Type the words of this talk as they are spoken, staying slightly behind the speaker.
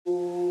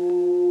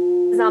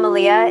is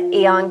Amalia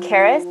Eon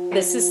Karis.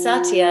 This is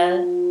Satya,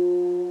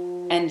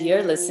 and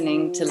you're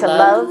listening to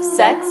Love,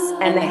 Sex,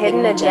 and the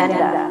Hidden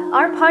Agenda.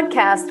 Our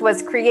podcast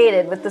was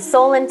created with the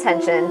sole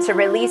intention to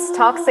release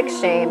toxic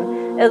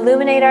shame,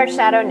 illuminate our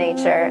shadow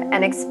nature,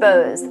 and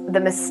expose the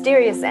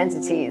mysterious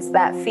entities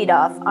that feed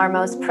off our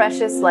most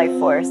precious life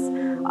force,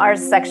 our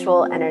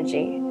sexual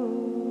energy.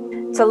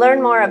 To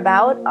learn more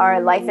about our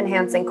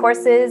life-enhancing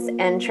courses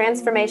and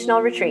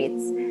transformational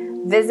retreats,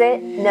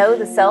 visit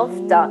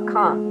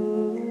knowtheself.com.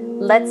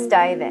 Let's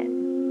dive in.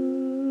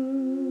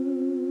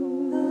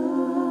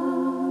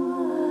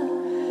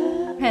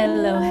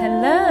 Hello,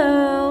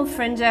 hello,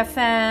 Fringe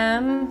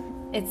FM.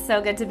 It's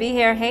so good to be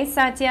here. Hey,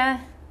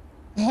 Satya.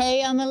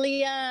 Hey,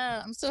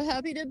 Amalia. I'm so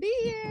happy to be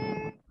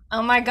here.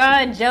 Oh my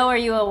God, Joe, are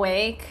you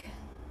awake?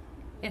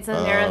 It's a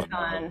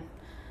marathon.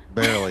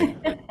 Barely.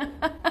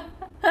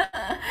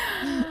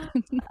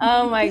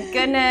 Oh my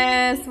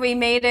goodness, we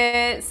made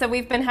it. So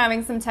we've been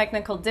having some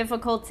technical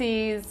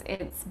difficulties.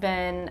 It's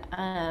been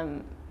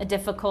a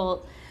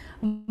difficult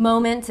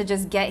moment to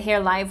just get here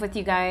live with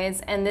you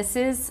guys. And this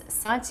is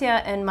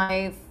Satya and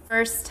my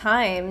first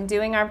time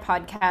doing our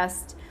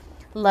podcast,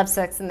 Love,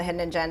 Sex, and the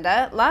Hidden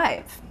Agenda,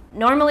 live.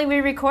 Normally we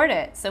record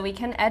it so we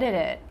can edit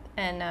it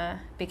and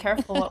be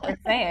careful what we're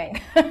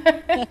saying.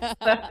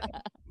 So,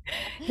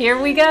 here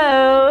we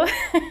go.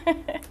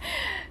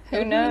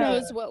 Who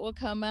knows what will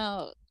come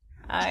out?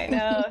 I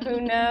know, who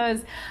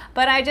knows?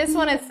 But I just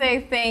want to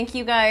say thank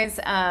you guys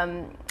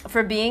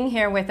for being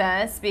here with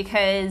us,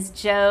 because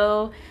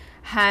Joe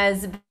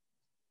has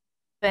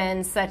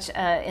been such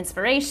an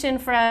inspiration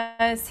for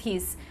us.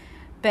 He's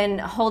been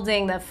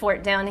holding the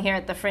fort down here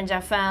at the Fringe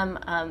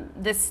FM.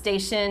 This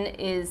station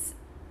is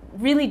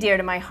really dear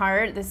to my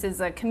heart. This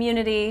is a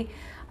community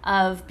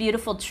of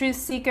beautiful truth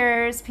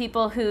seekers,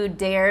 people who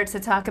dare to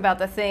talk about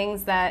the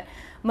things that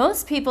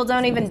most people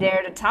don't even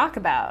dare to talk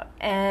about.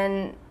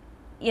 And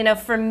you know,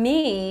 for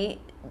me,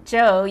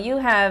 Joe, you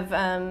have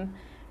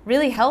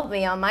really helped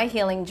me on my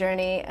healing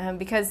journey,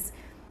 because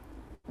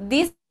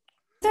these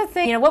are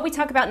things, you know, what we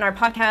talk about in our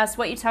podcast,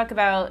 what you talk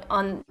about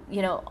on,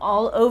 you know,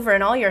 all over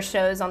in all your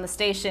shows on the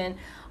station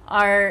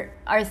are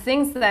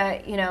things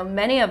that, you know,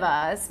 many of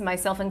us,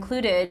 myself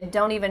included,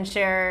 don't even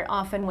share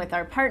often with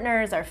our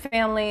partners, our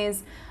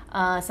families,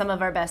 some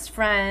of our best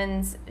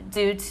friends,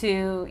 due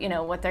to, you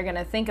know, what they're going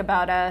to think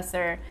about us,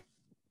 or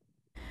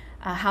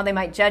how they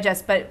might judge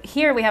us. But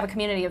here we have a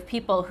community of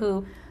people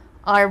who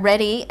are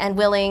ready and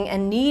willing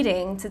and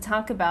needing to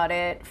talk about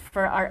it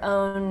for our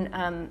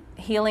own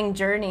healing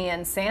journey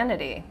and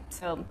sanity.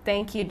 So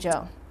thank you,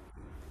 Joe.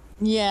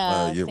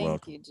 Yeah, you're thank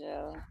welcome. you,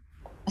 Joe.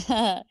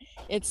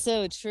 It's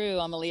so true,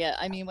 Amalia.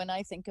 I mean, when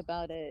I think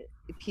about it,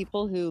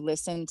 people who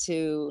listen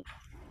to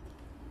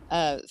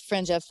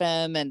Fringe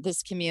FM and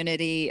this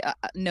community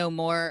know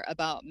more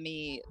about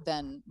me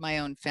than my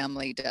own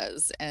family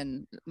does,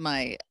 and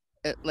my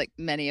like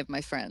many of my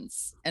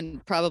friends,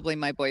 and probably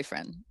my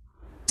boyfriend.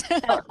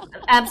 Oh,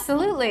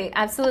 absolutely,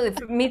 absolutely.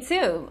 For me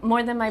too,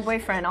 more than my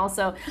boyfriend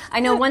also. I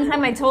know one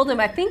time I told him,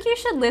 I think you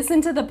should listen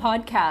to the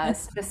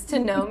podcast just to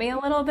know me a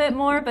little bit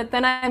more, but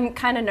then I'm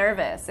kind of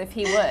nervous if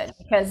he would,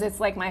 because it's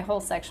like my whole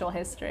sexual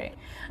history.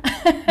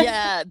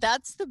 Yeah,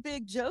 that's the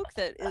big joke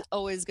that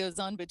always goes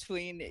on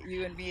between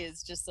you and me,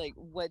 is just like,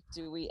 what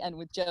do we, and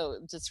with Joe,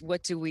 just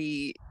what do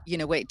we, you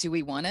know, wait, do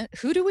we want to,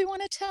 who do we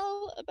want to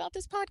tell about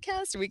this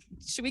podcast?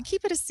 Should we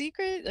keep it a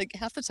secret? Like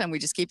half the time we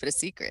just keep it a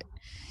secret.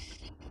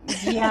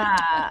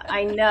 Yeah,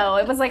 I know.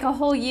 It was like a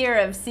whole year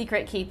of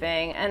secret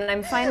keeping, and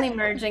I'm finally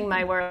merging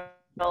my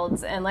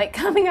worlds and like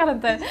coming out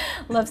of the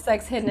Love,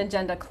 Sex, Hidden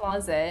Agenda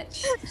closet.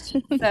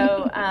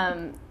 So,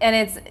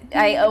 and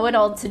I owe it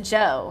all to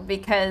Joe,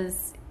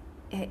 because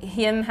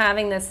him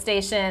having this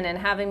station and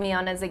having me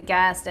on as a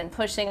guest and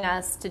pushing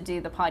us to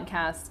do the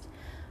podcast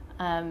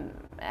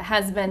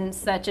has been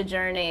such a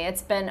journey.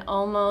 It's been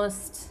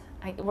almost,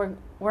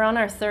 we're on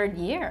our third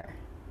year,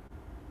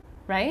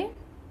 right?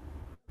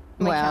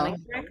 Am I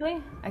counting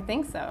correctly? I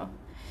think so.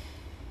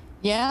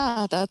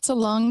 Yeah, that's a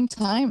long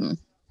time.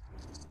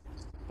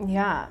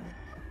 Yeah.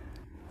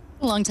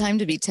 A long time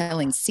to be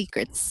telling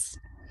secrets.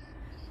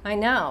 I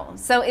know.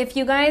 So if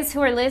you guys who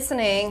are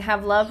listening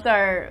have loved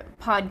our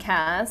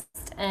podcast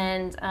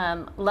and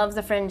love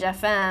the Fringe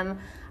FM,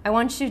 I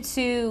want you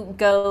to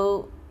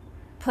go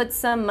put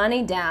some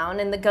money down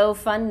in the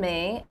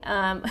GoFundMe.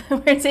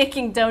 We're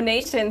taking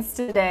donations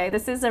today.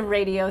 This is a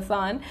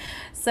radiothon.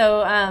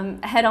 So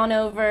head on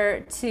over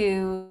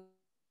to,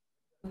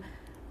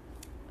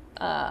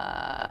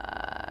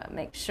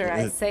 make sure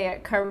I say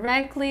it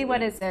correctly.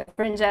 What is it?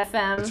 Fringe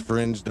FM? It's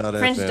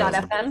fringe.fm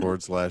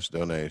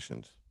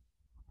 /donations.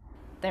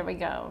 There we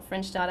go.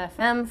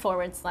 Fringe.fm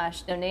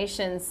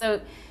 /donations.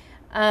 So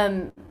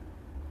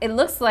it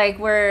looks like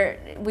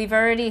we've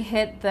already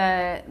hit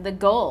the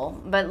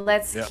goal, but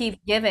let's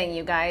keep giving,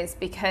 you guys,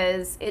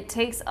 because it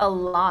takes a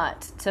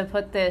lot to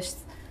put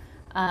this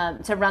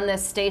to run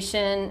this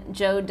station.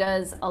 Joe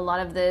does a lot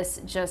of this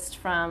just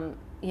from,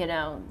 you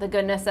know, the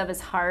goodness of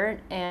his heart,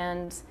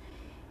 and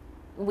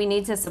we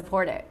need to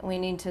support it. We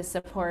need to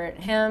support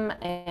him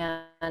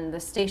and the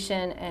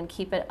station and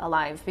keep it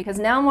alive, because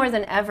now more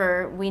than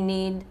ever we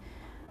need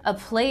a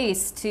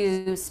place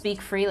to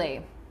speak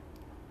freely.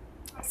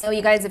 So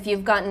you guys, if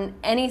you've gotten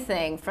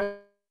anything from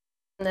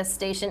this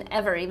station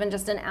ever, even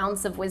just an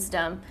ounce of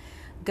wisdom,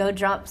 go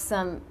drop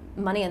some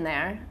money in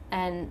there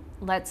and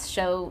let's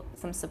show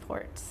some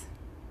support.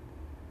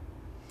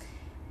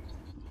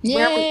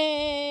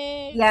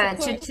 Yay! Yeah,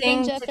 Support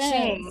cha-ching, Fringe FM.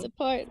 cha-ching.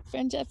 Support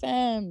Fringe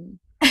FM.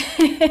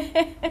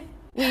 I'm,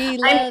 We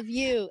love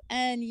you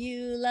and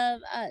you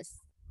love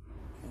us.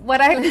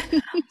 what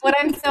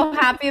I'm so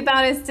happy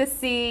about is to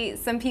see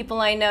some people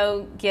I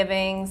know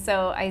giving.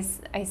 So I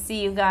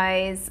see you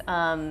guys.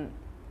 A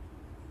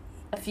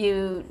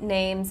few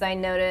names I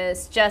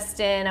noticed.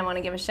 Justin, I want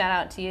to give a shout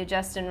out to you,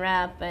 Justin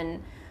Rep,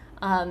 and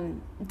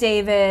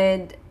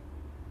David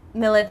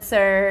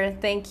Militzer,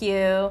 thank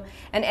you.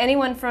 And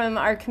anyone from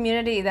our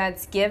community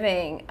that's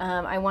giving,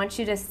 I want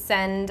you to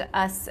send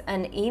us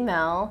an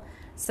email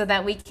so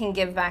that we can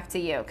give back to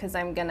you, because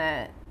I'm going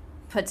to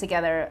put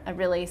together a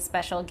really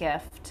special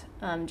gift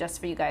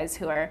just for you guys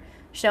who are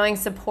showing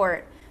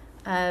support.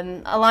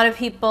 A lot of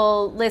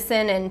people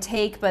listen and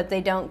take, but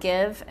they don't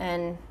give,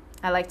 and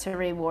I like to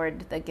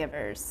reward the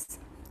givers,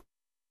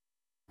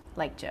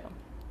 like Joe.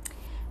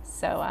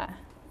 So,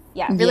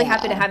 yeah, really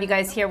happy to have you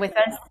guys here with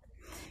us.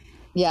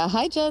 Yeah,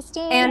 hi,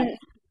 Justin. And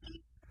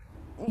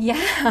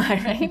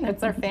yeah, right,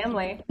 that's our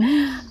family.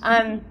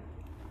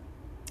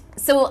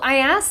 So I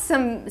asked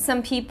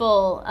some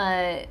people,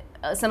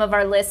 some of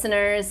our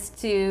listeners,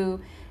 to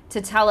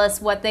tell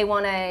us what they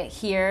want to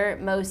hear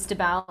most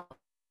about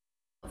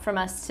from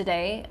us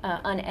today,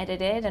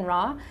 unedited and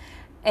raw.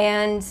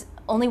 And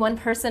only one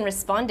person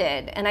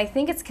responded. And I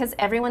think it's because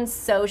everyone's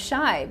so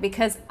shy,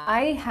 because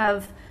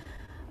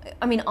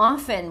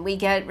often we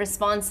get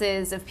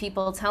responses of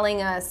people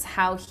telling us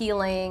how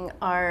healing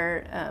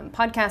our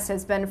podcast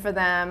has been for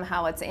them,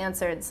 how it's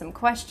answered some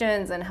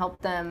questions and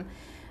helped them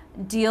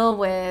deal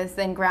with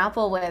and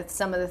grapple with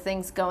some of the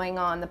things going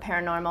on, the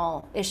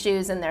paranormal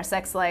issues in their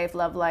sex life,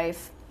 love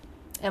life,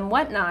 and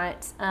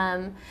whatnot.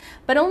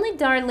 But only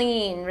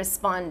Darlene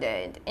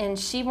responded, and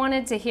she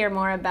wanted to hear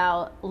more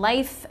about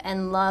life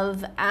and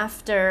love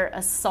after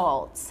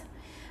assault.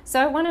 So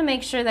I want to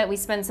make sure that we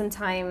spend some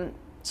time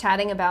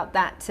chatting about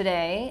that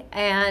today.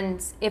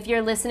 And if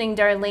you're listening,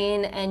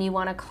 Darlene, and you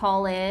want to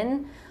call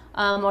in,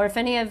 or if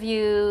any of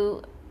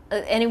you,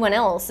 anyone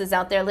else is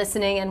out there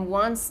listening and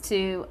wants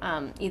to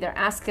either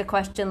ask a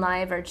question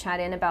live or chat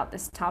in about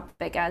this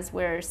topic as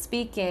we're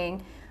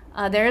speaking,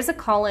 there is a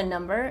call-in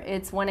number.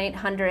 It's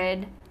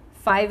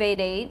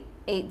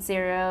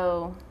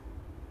 1-800-588-80.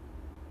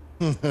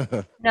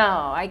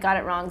 No, I got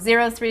it wrong.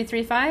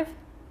 0335?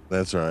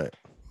 That's right.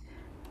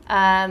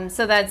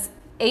 So that's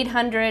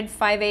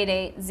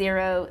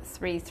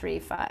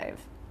 800-588-0335.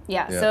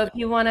 Yeah, Yeah. so if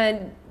you want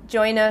to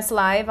join us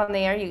live on the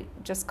air, you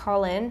just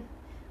call in.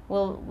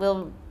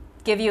 We'll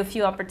give you a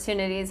few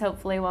opportunities,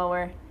 hopefully, while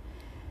we're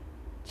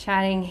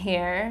chatting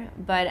here.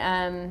 But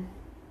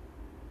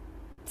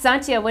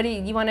Satya, what do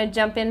you want to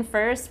jump in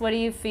first? What do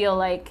you feel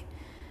like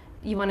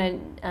you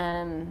want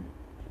to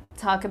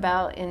talk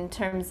about in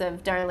terms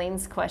of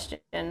Darlene's question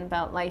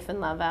about life and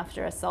love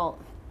after assault?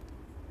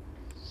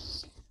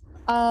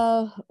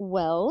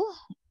 Well,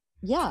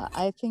 yeah,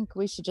 I think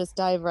we should just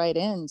dive right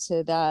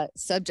into that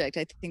subject.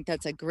 I think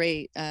that's a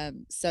great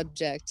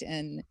subject,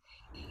 and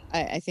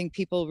I think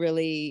people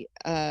really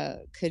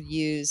could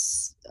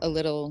use a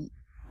little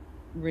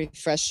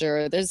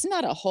refresher. There's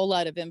not a whole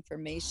lot of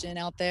information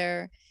out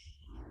there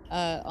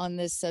on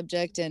this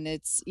subject, and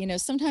it's,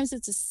 sometimes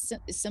it's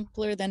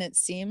simpler than it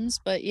seems.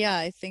 But yeah,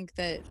 I think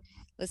that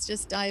let's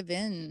just dive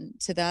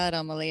into that,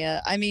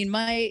 Amalia. I mean,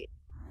 my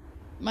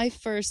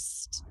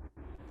first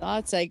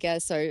thoughts, I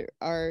guess, are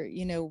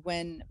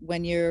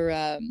when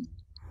you're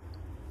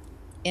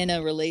in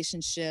a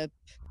relationship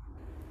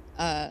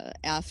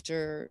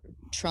after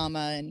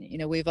trauma,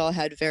 and we've all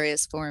had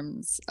various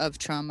forms of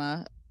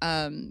trauma,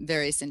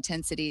 various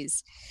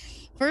intensities.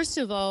 First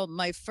of all,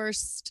 my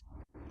first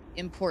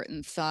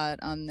important thought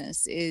on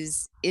this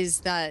is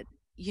that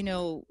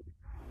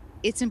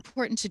it's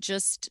important to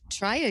just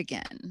try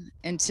again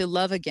and to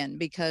love again,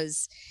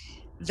 because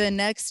the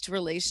next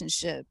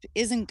relationship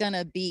isn't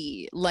gonna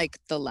be like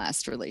the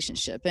last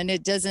relationship, and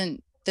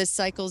the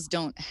cycles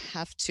don't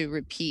have to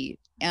repeat,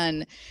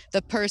 and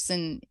the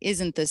person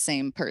isn't the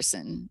same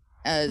person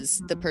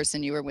as the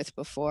person you were with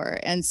before.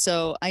 And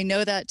so I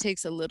know that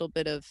takes a little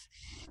bit of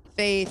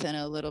faith and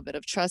a little bit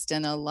of trust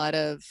and a lot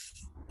of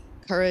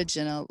courage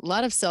and a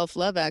lot of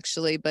self-love,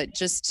 actually, but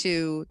just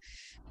to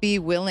be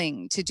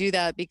willing to do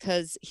that,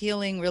 because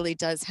healing really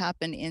does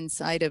happen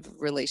inside of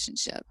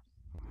relationship.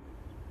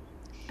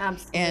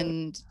 Absolutely.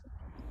 And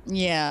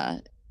yeah,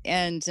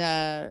 and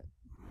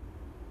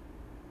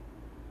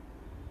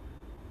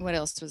what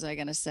else was I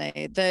gonna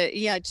say?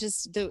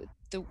 Just the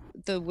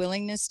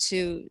willingness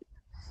to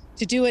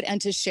do it and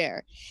to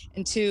share,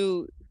 and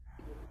to,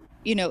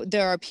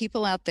 there are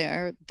people out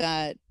there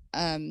that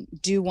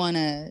do want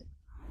to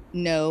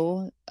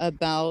know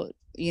about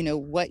you know,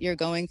 what you're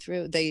going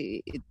through.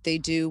 They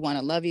do want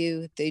to love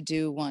you. They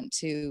do want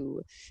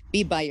to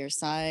be by your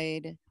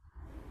side.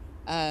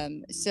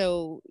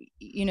 So,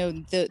 you know,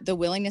 the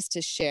willingness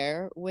to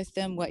share with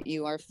them what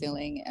you are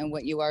feeling and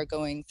what you are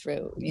going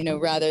through, you know,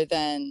 rather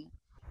than,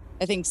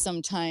 I think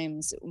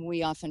sometimes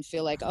we often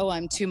feel like, oh,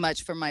 I'm too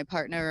much for my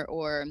partner,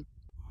 or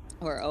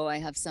oh, I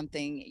have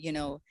something, you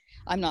know,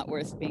 I'm not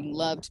worth being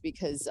loved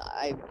because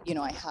you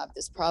know, I have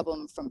this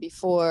problem from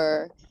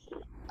before.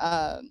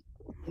 Um,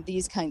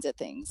 these kinds of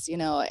things, you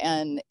know,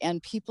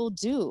 and people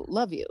do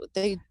love you.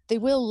 They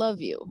will love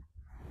you.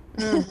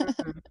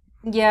 Mhm.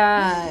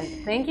 Yeah,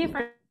 thank you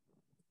for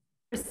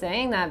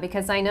saying that,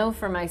 because I know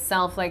for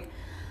myself, like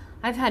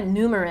I've had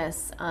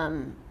numerous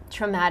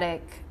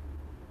traumatic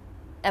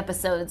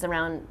episodes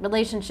around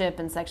relationship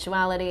and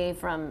sexuality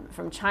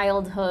from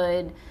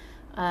childhood,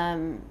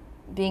 um,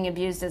 being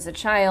abused as a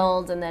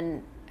child, and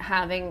then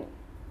having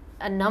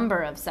a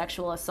number of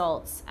sexual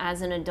assaults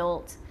as an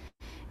adult,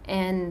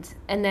 and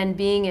then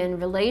being in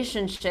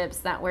relationships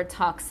that were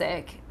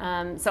toxic.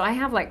 So I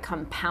have like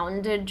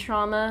compounded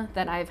trauma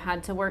that I've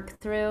had to work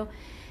through,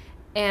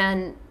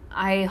 and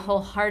I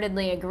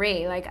wholeheartedly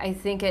agree. Like I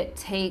think it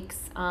takes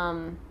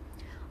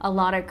a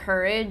lot of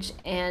courage.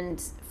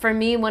 And for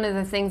me, one of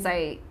the things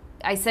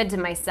I said to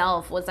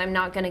myself was, I'm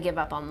not going to give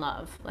up on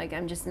love. Like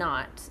I'm just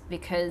not,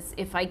 because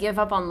if I give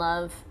up on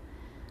love,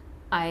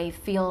 I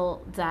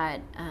feel that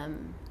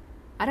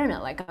I don't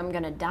know, like I'm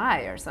going to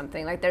die or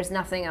something. Like there's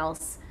nothing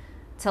else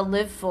to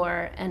live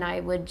for, and I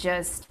would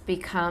just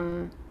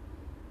become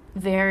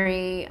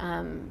very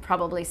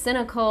probably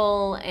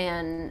cynical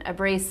and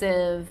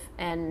abrasive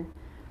and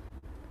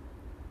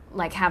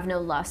like have no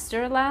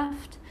luster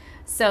left.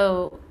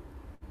 So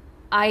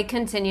I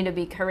continue to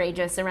be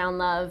courageous around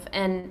love,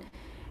 and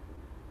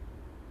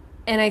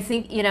I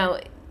think, you know,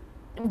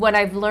 what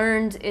I've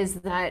learned is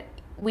that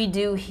we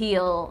do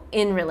heal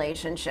in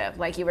relationship,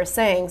 like you were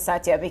saying,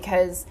 Satya,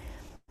 because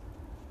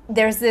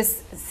there's this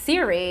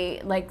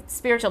theory, like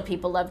spiritual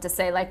people love to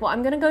say, like, well,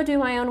 I'm going to go do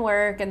my own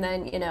work, and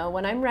then, you know,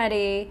 when I'm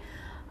ready,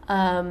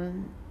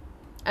 um,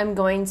 I'm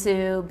going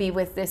to be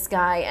with this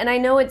guy. And I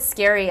know it's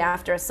scary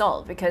after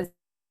assault, because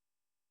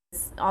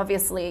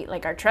obviously,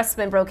 like, our trust's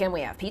been broken,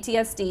 we have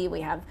PTSD,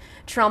 we have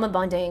trauma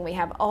bonding, we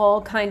have all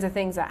kinds of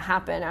things that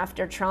happen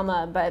after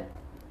trauma. But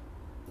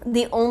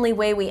the only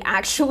way we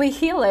actually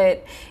heal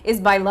it is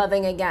by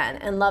loving again,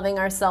 and loving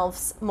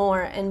ourselves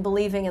more, and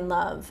believing in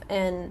love,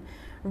 and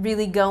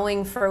really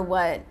going for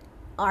what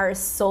our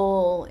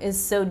soul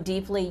is so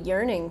deeply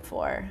yearning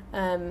for.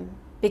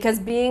 Because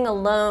being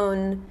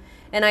alone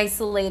and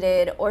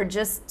isolated, or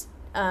just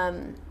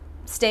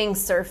staying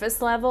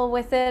surface level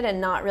with it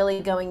and not really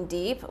going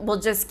deep, will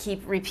just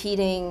keep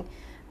repeating.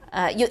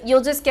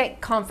 You'll just get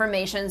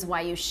confirmations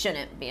why you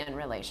shouldn't be in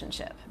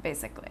relationship,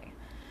 basically.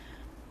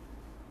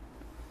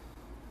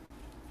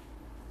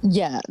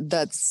 Yeah,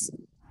 that's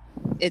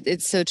it,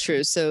 it's so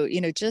true. So, you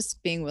know,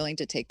 just being willing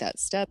to take that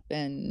step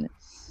and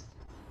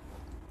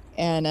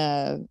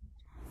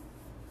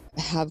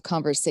have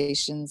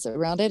conversations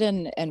around it,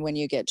 and when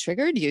you get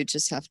triggered, you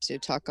just have to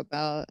talk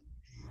about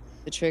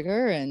the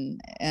trigger, and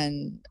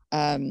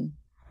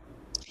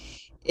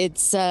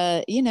it's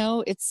you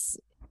know, it's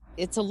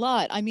a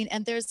lot. I mean,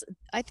 and there's,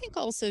 I think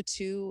also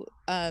too,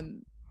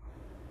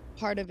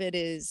 part of it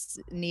is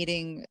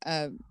needing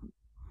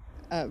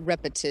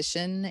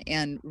repetition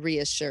and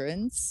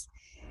reassurance.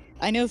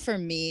 I know for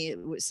me,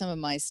 with some of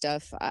my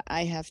stuff,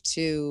 I have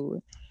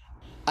to,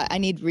 I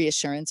need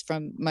reassurance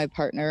from my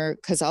partner,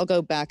 because I'll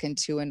go back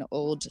into an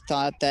old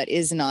thought that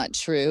is not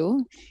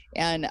true.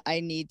 And I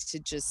need to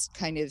just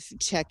kind of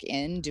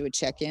do a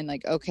check in,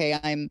 like, okay,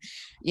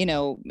 you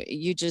know,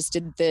 you just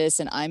did this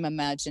and I'm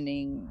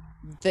imagining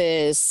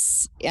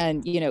this.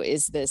 And, you know,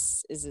 is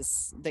this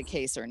the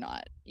case or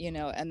not? You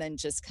know, and then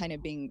just kind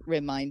of being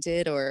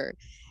reminded,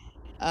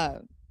 uh,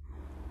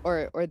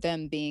 or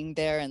them being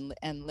there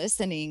and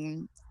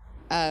listening,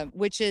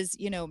 which is,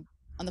 you know,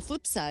 on the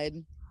flip side,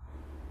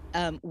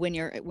 when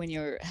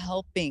you're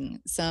helping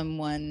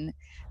someone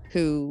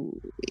who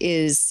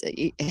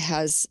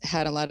has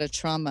had a lot of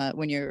trauma,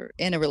 when you're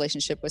in a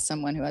relationship with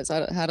someone who has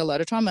had a lot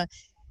of trauma,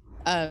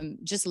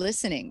 just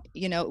listening.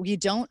 You know,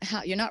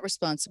 you're not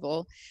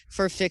responsible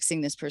for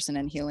fixing this person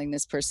and healing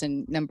this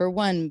person, number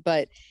one,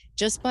 but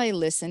just by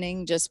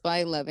listening, just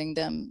by loving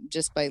them,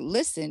 just by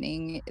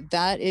listening,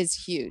 that is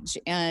huge.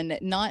 And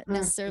not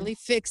necessarily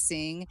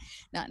fixing,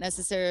 not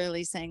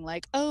necessarily saying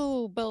like,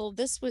 oh, well,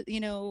 this was, you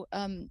know,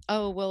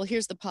 oh, well,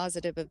 here's the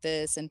positive of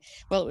this, and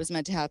well, it was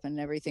meant to happen and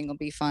everything will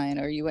be fine,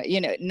 or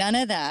you know, none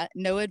of that.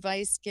 No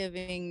advice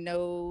giving,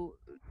 no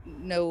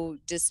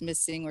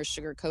dismissing or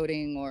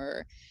sugarcoating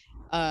or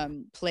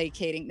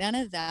placating, none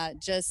of that.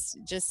 Just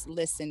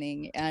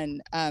listening,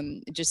 and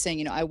just saying,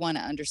 you know, I want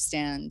to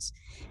understand,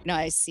 you know,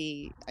 I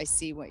see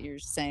what you're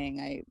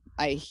saying,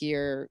 I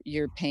hear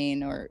your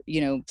pain, or,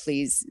 you know,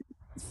 please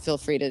feel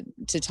free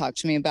to talk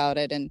to me about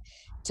it and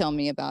tell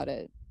me about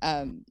it.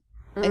 I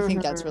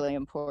think that's really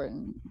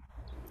important.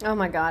 Oh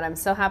my God, I'm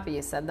so happy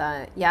you said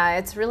that. Yeah,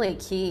 it's really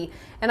key.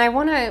 And I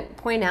want to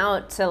point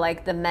out to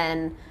like the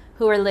men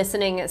who are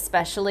listening,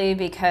 especially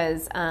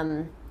because,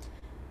 well,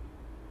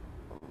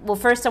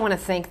 first I want to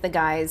thank the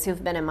guys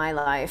who've been in my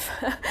life,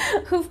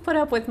 who've put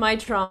up with my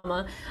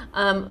trauma,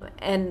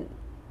 and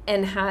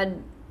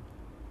had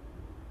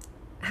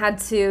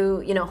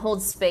to,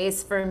 hold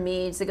space for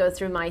me to go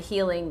through my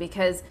healing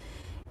because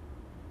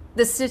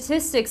the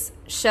statistics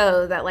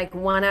show that like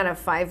 1 out of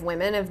 5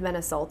 women have been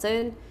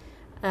assaulted.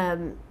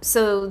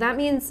 So that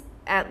means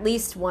at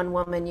least one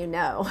woman,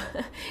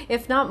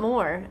 if not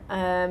more,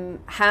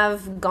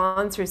 have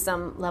gone through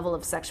some level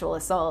of sexual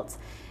assault.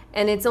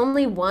 And it's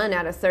only 1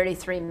 out of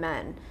 33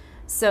 men.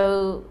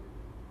 So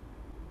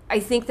I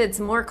think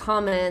that's more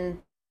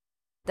common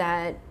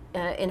that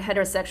in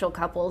heterosexual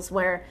couples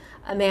where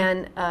a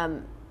man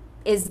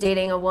is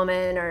dating a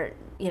woman or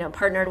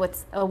partnered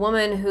with a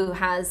woman who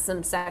has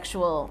some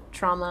sexual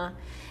trauma,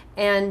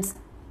 and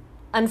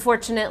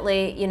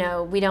unfortunately,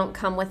 we don't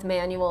come with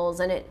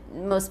manuals, and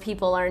most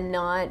people are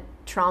not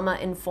trauma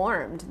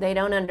informed. They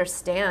don't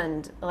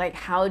understand like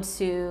how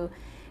to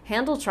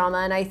handle trauma,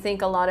 and I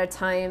think a lot of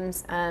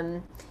times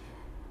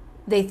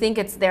they think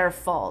it's their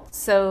fault.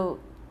 So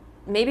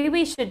maybe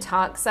we should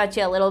talk,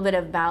 Satya, a little bit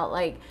about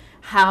like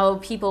how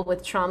people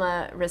with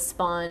trauma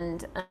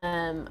respond,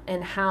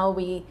 and how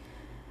we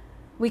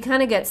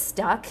kind of get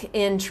stuck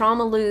in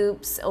trauma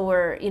loops,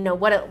 or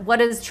what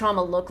does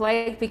trauma look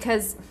like?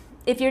 Because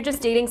if you're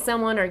just dating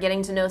someone or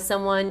getting to know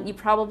someone, you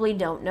probably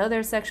don't know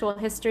their sexual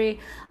history.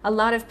 A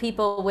lot of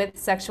people with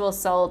sexual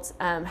assault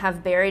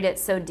have buried it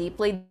so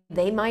deeply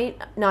they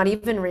might not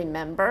even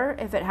remember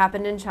if it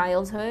happened in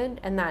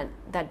childhood, and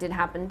that did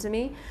happen to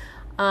me.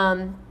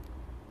 And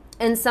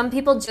some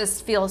people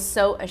just feel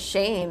so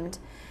ashamed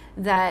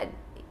that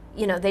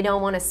they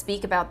don't want to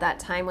speak about that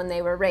time when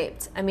they were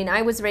raped. I mean,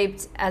 I was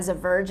raped as a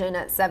virgin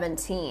at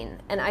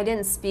 17, and I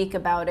didn't speak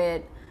about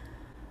it,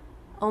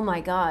 oh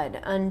my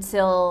God,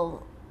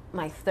 until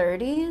my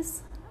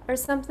 30s or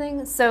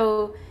something.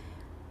 So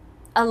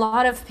a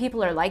lot of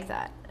people are like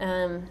that,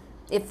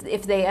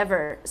 if they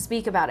ever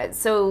speak about it.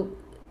 So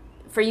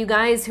for you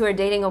guys who are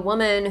dating a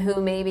woman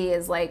who maybe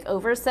is like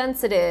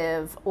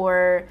oversensitive,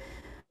 or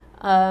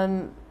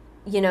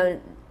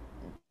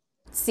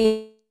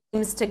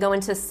seems to go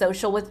into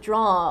social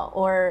withdrawal,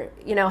 or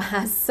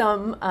has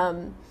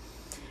some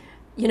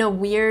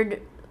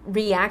weird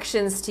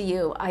reactions to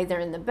you either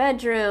in the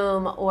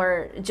bedroom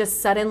or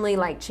just suddenly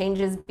like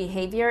changes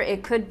behavior,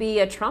 it could be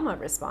a trauma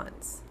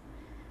response.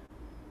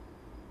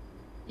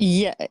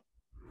 Yeah,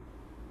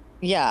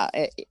 yeah,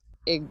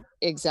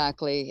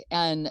 exactly.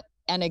 And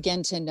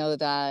again, to know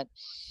that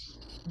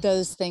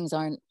those things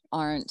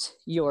aren't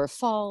your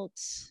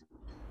fault.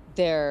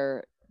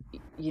 They're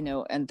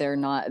and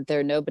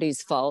they're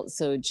nobody's fault.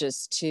 So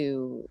just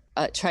to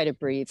try to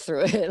breathe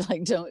through it,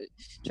 like don't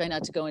try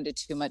not to go into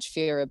too much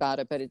fear about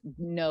it, but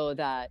know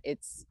that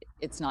it's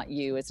not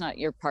you, it's not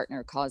your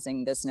partner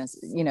causing thisness,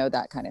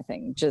 that kind of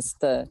thing. Just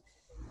the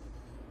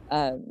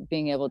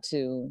being able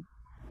to,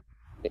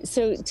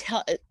 so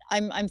tell,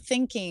 I'm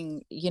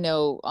thinking,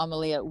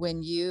 Amalia,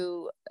 when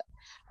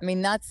I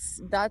mean,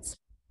 that's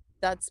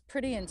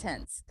pretty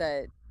intense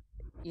that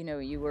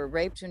you were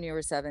raped when you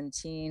were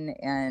 17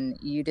 and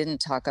you didn't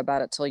talk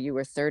about it till you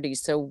were 30.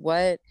 So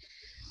what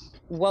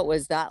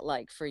was that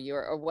like for you,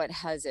 or what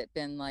has it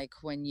been like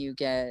when you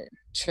get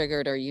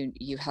triggered, or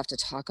you have to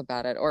talk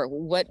about it, or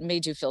what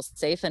made you feel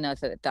safe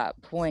enough at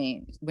that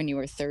point when you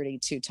were 30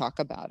 to talk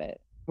about it?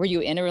 Were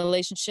you in a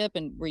relationship,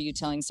 and were you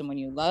telling someone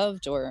you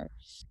loved, or?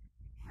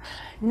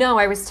 No,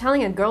 I was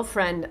telling a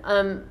girlfriend.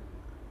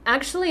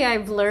 Actually,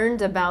 I've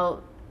learned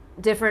about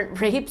different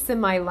rapes in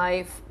my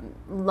life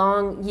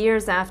long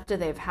years after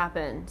they've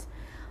happened.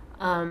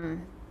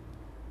 And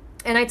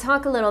I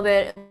talk a little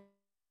bit.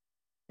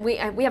 We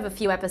have a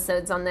few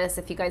episodes on this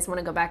if you guys want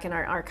to go back in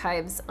our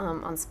archives,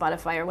 on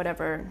Spotify or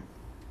whatever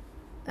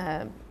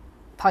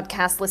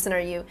podcast listener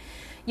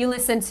you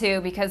listen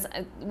to, because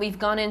we've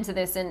gone into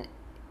this in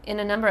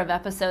a number of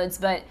episodes.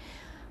 But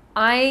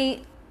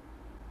I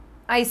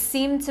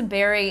seem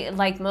to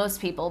like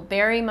most people,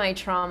 bury my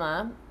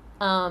trauma,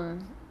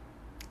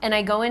 and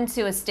I go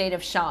into a state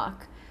of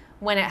shock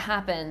when it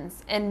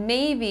happens. And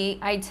maybe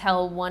I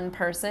tell one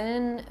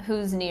person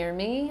who's near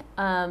me,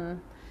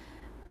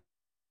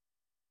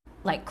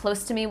 like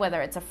close to me,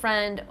 whether it's a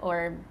friend,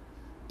 or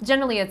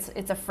generally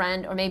it's a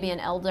friend, or maybe an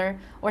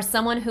elder, or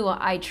someone who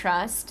I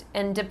trust.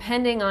 And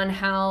depending on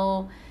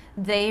how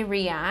they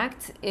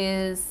react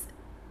is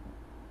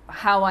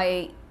how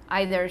I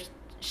either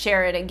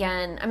share it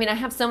again. I mean, I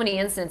have so many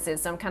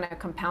instances, so I'm kind of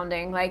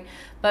compounding.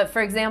 But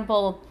for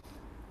example,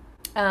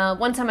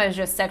 one time I was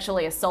just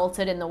sexually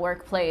assaulted in the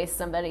workplace.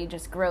 Somebody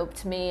just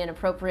groped me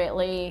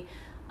inappropriately.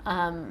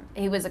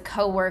 He was a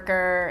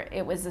coworker.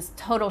 It was this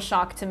total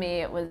shock to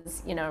me. It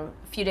was, a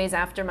few days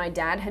after my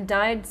dad had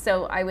died,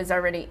 so I was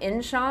already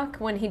in shock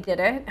when he did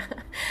it.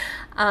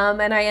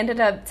 And I ended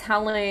up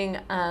telling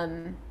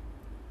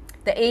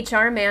the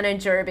HR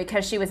manager,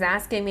 because she was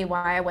asking me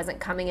why I wasn't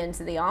coming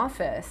into the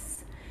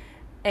office.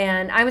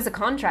 And I was a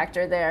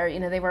contractor there,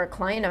 they were a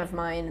client of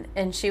mine.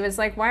 And she was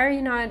like, why are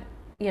you not,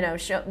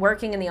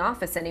 working in the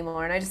office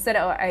anymore? And I just said,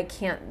 oh, I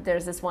can't.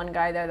 There's this one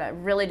guy there that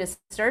really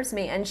disturbs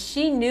me. And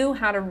she knew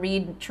how to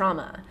read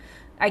trauma,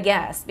 I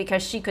guess,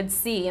 because she could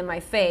see in my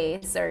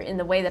face or in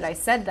the way that I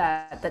said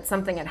that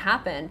something had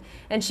happened.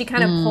 And she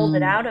kind of pulled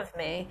it out of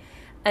me.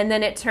 And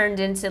then it turned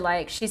into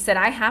like, she said,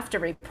 I have to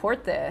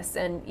report this.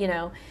 And,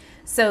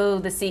 so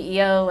the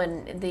CEO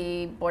and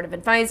the board of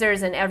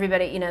advisors and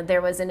everybody,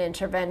 there was an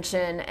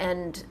intervention,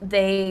 and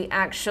they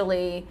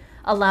actually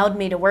allowed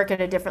me to work at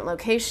a different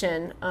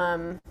location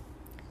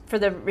for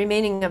the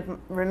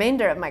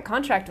remainder of my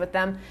contract with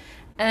them.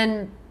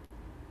 And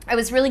I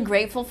was really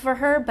grateful for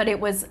her, but it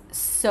was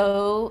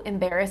so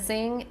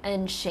embarrassing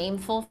and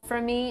shameful for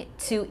me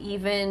to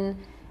even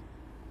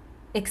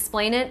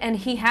explain it. And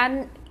he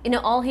hadn't,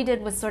 all he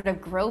did was sort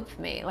of grope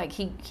me. Like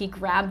he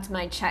grabbed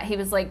my chest. He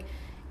was like,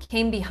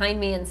 came behind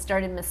me and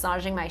started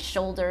massaging my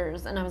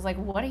shoulders. And I was like,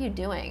 what are you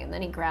doing? And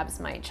then he grabs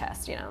my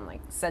chest, and like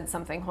said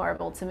something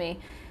horrible to me.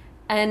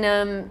 And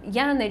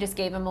and they just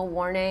gave him a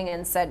warning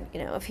and said,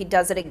 if he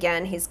does it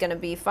again, he's going to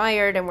be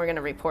fired and we're going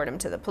to report him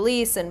to the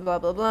police and blah,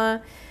 blah, blah.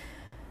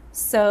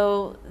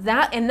 So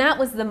that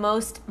was the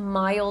most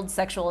mild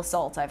sexual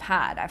assault I've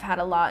had. I've had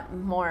a lot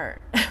more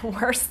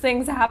worse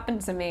things happen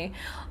to me.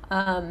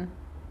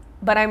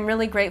 But I'm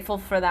really grateful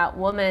for that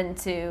woman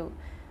to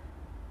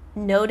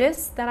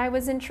notice that I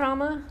was in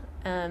trauma.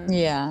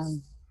 Yeah.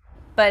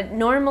 But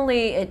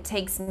normally it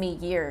takes me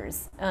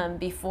years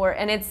before,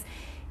 and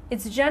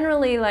it's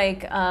generally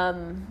like,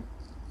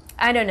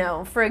 I don't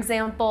know, for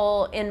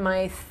example, in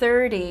my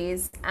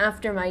 30s,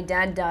 after my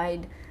dad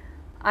died,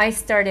 I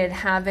started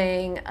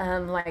having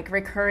like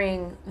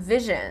recurring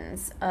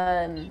visions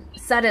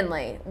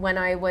suddenly when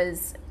I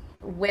was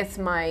with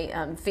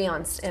my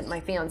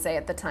fiance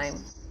at the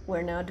time.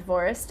 We're now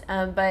divorced,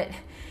 but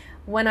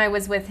when I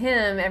was with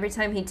him, every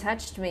time he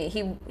touched me,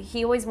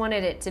 he always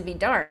wanted it to be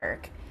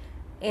dark,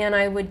 and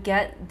I would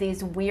get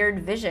these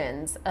weird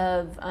visions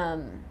of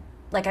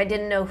like I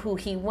didn't know who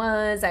he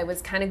was. I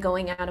was kind of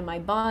going out of my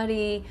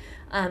body.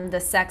 The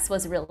sex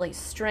was really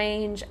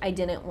strange. I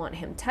didn't want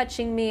him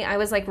touching me. I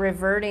was like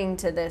reverting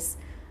to this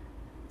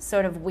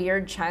sort of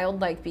weird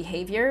childlike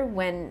behavior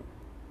when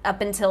up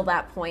until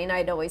that point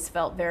I'd always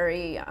felt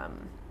very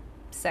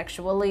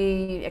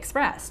sexually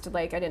expressed.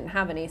 Like I didn't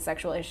have any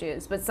sexual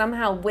issues. But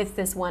somehow with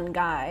this one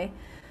guy,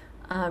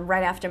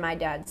 right after my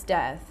dad's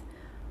death,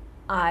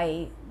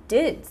 I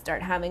did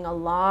start having a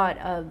lot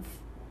of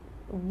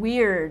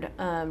weird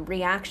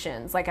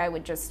reactions. Like I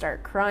would just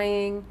start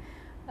crying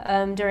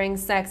during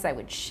sex. I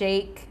would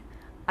shake.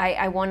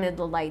 I wanted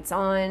the lights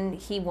on.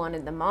 He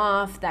wanted them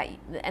off.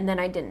 And then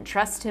I didn't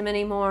trust him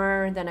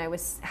anymore. Then I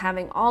was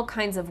having all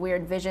kinds of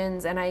weird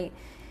visions, and I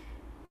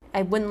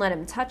wouldn't let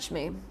him touch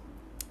me.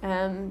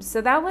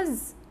 So that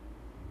was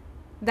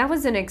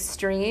an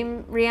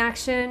extreme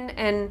reaction,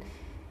 and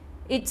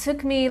it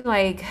took me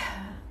like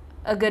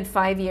a good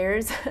 5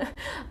 years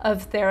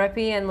of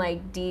therapy and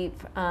like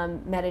deep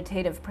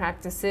meditative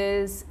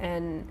practices,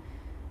 and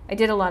I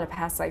did a lot of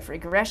past life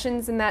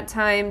regressions in that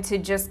time to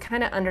just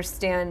kind of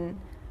understand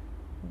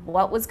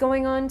what was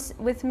going on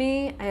with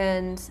me.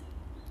 And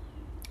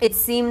it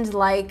seemed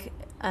like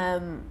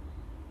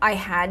I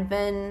had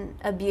been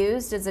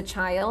abused as a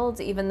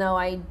child, even though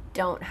I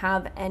don't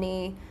have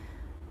any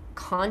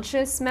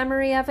conscious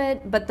memory of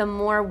it. But the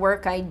more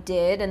work I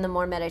did and the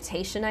more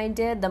meditation I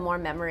did, the more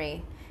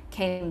memory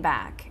came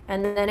back.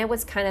 And then it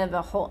was kind of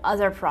a whole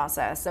other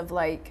process of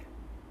like,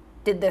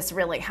 did this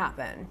really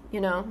happen,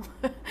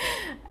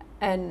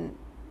 And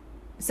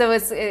so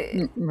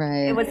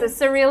Right. it was a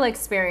surreal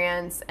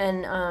experience.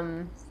 And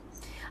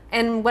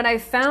what I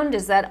found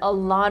is that a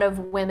lot of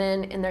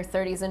women in their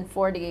 30s and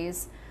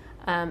 40s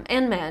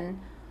and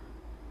men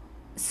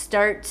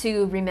start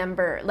to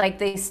remember, like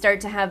they start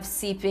to have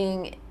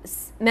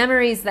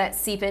memories that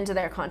seep into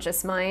their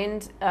conscious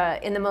mind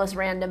in the most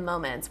random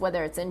moments,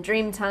 whether it's in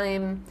dream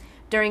time,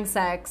 during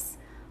sex,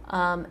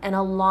 and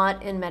a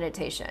lot in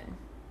meditation.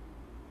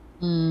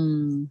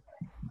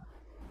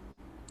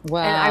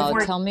 Wow,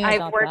 tell me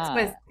about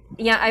that.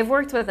 I've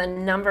worked with a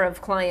number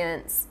of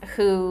clients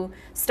who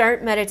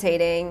start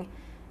meditating,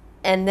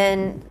 and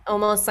then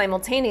almost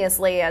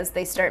simultaneously as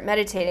they start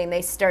meditating,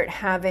 they start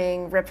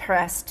having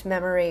repressed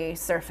memory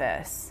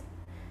surface.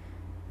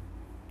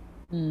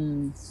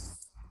 Wow.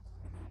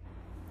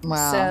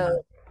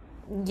 So,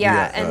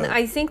 Yeah, and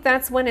I think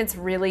that's when it's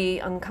really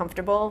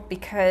uncomfortable,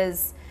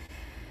 because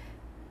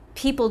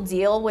people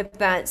deal with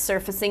that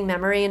surfacing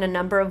memory in a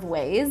number of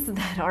ways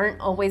that aren't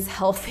always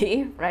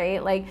healthy,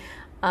 right? Like,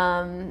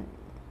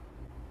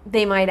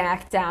 they might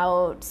act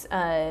out,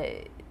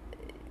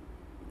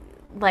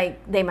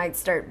 like they might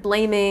start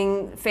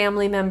blaming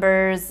family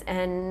members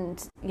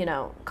and,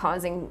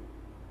 causing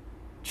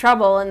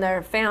trouble in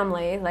their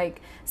family.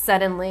 Like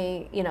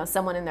suddenly,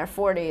 someone in their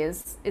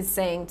 40s is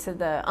saying to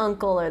the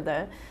uncle or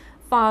the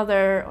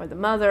father or the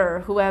mother or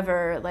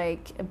whoever,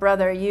 like,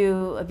 brother,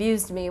 you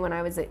abused me when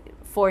I was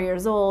 4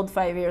 years old,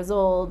 5 years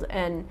old.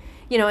 And,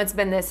 it's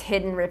been this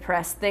hidden,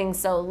 repressed thing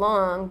so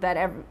long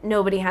that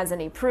nobody has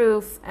any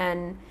proof,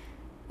 and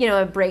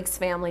it breaks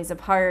families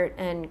apart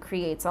and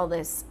creates all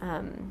this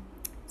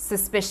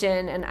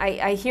suspicion. And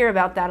I hear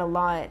about that a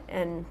lot,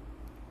 and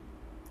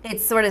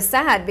it's sort of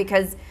sad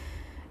because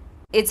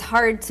it's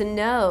hard to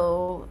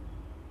know,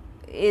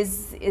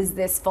 is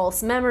this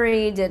false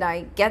memory? Did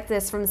I get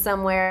this from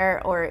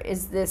somewhere? Or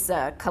is this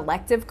a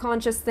collective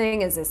conscious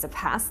thing? Is this a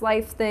past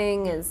life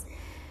thing?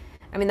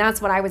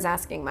 That's what I was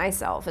asking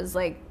myself, is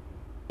like,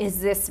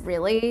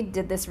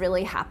 did this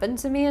really happen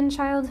to me in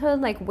childhood?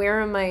 Like,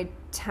 where am I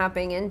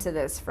tapping into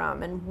this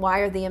from? And why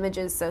are the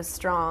images so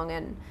strong?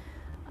 And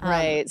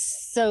right.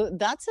 So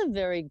that's a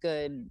very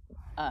good,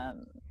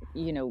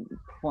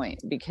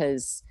 point,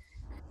 because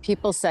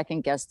people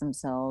second guess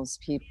themselves.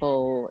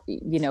 People,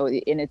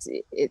 and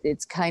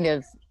it's kind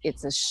of,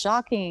 it's a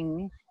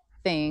shocking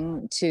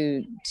thing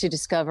to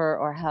discover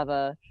or have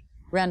a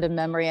random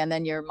memory, and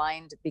then your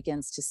mind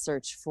begins to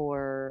search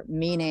for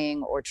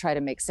meaning or try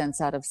to make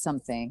sense out of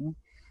something.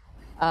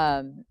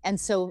 And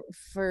so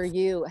for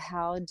you,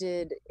 how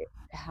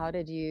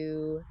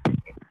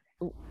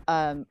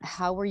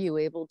were you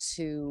able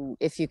to,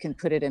 if you can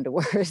put it into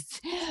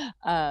words,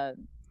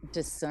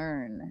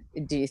 discern,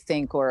 do you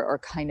think, or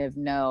kind of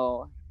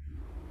know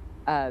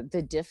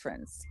the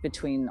difference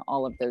between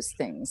all of those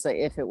things? Like,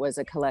 if it was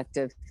a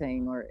collective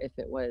thing, or if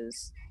it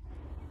was,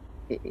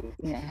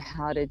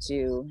 how did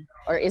you,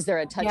 or is there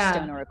a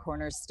touchstone or a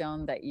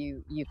cornerstone that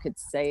you could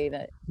say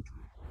that?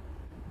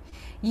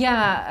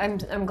 Yeah,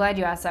 I'm glad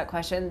you asked that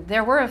question.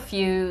 There were a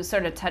few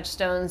sort of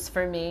touchstones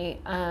for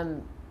me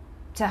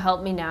to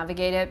help me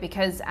navigate it,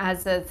 because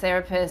as a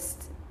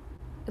therapist,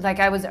 like,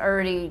 I was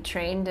already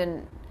trained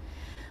in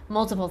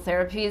multiple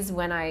therapies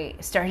when I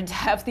started to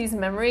have these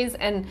memories,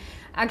 and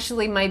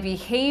actually my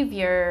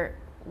behavior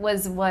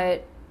was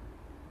what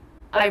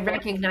I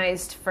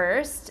recognized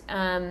first.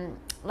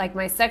 Like,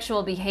 my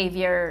sexual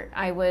behavior,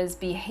 I was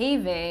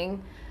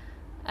behaving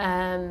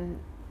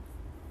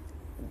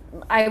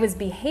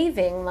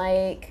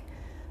like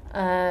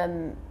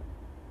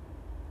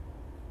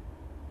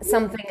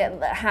something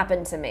that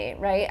happened to me,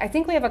 right? I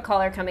think we have a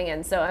caller coming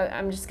in, so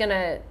I'm just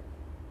gonna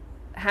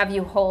have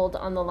you hold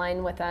on the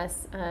line with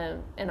us,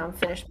 and I'll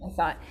finish my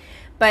thought.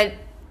 But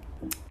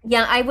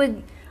yeah,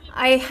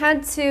 I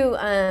had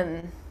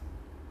to,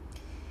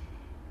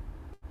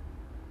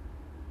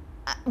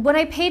 what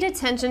I paid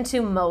attention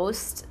to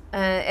most,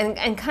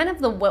 and kind of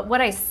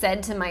what I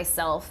said to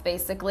myself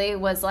basically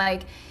was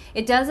like,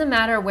 it doesn't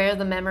matter where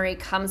the memory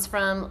comes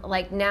from.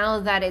 Like,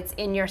 now that it's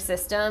in your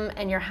system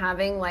and you're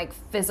having like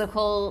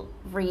physical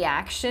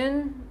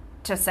reaction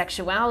to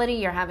sexuality,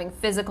 you're having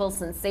physical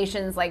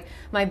sensations, like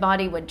my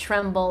body would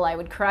tremble, I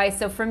would cry.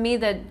 So for me,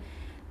 the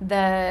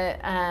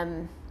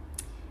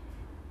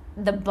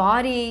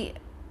body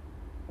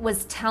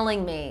was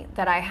telling me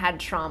that I had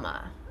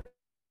trauma.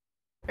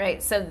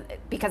 Right. So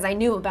because I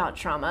knew about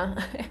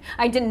trauma,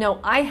 I didn't know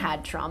I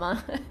had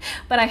trauma,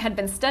 but I had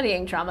been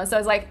studying trauma. So I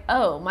was like,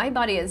 oh, my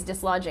body is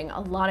dislodging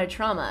a lot of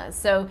trauma.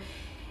 So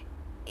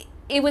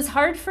it was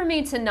hard for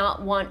me to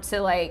not want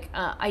to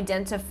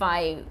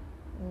identify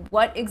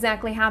what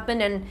exactly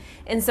happened.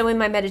 And so in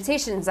my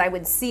meditations, I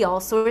would see all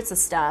sorts of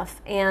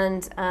stuff.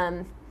 And,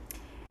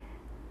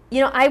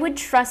 I would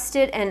trust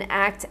it and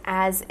act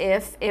as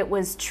if it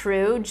was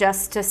true,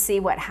 just to see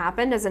what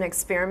happened as an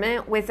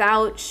experiment,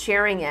 without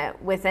sharing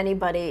it with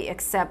anybody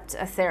except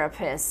a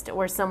therapist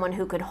or someone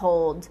who could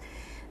hold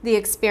the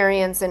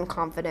experience in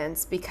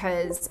confidence,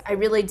 because I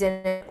really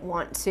didn't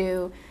want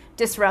to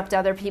disrupt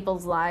other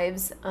people's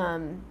lives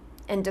and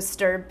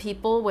disturb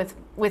people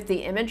with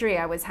the imagery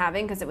I was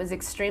having, because it was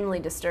extremely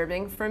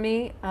disturbing for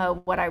me,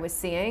 what I was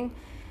seeing.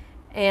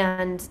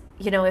 And,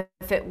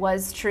 if it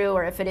was true,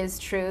 or if it is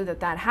true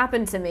that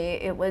happened to me,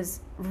 it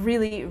was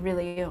really,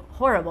 really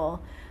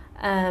horrible.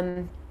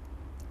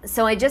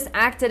 So I just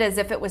acted as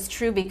if it was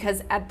true,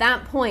 because at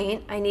that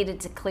point I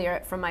needed to clear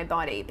it from my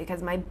body,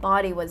 because my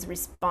body was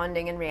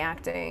responding and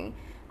reacting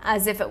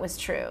as if it was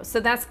true. So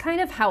that's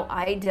kind of how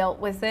I dealt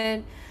with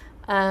it.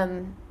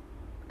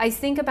 I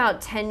think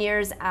about 10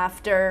 years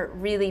after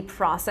really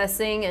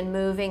processing and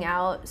moving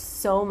out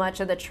so much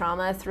of the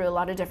trauma through a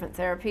lot of different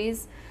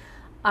therapies,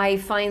 I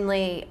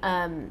finally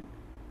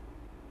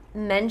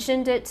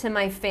mentioned it to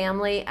my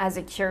family as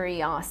a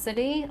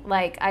curiosity.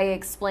 Like, I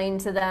explained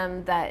to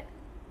them that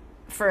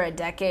for a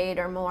decade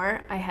or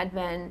more, I had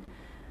been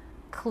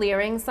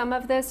clearing some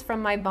of this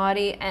from my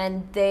body,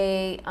 and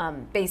they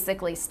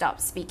basically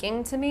stopped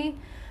speaking to me.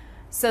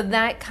 So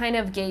that kind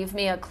of gave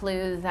me a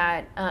clue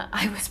that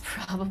I was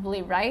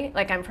probably right.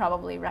 Like, I'm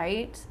probably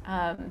right.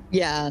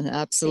 Yeah,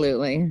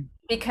 absolutely.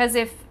 Because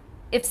if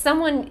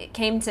someone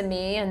came to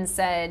me and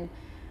said,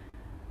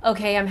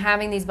 okay, I'm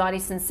having these body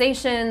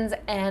sensations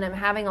and I'm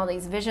having all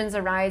these visions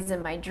arise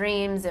in my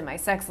dreams, in my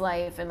sex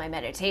life, in my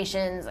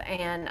meditations,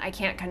 and I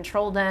can't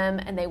control them,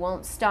 and they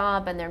won't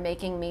stop, and they're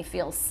making me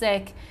feel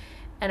sick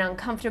and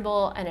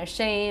uncomfortable and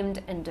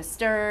ashamed and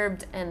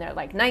disturbed, and they're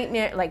like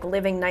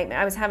living nightmare.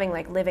 I was having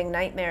like living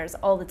nightmares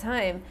all the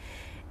time.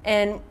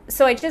 And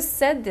so I just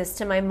said this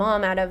to my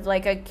mom out of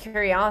like a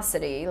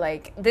curiosity,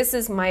 like, this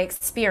is my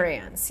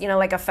experience,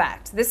 like a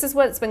fact. This is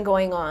what's been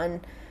going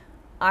on.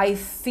 I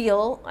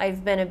feel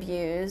I've been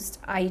abused.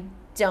 I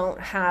don't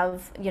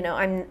have,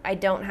 I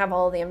don't have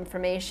all the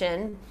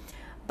information.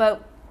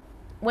 But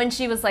when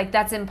she was like,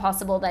 that's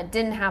impossible, that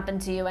didn't happen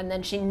to you, and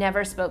then she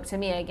never spoke to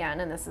me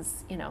again, and this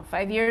is,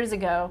 5 years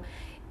ago,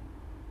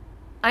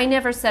 I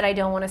never said I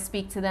don't want to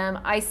speak to them.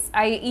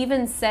 I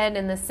even said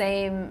in the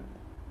same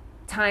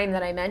time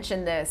that I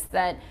mentioned this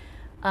that,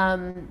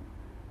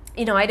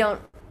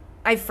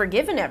 I've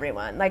forgiven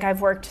everyone. Like,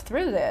 I've worked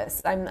through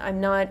this. I'm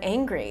not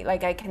angry.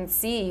 Like, I can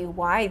see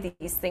why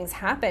these things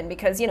happen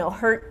because,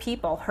 hurt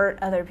people hurt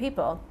other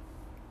people.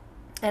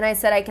 And I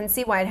said, I can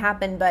see why it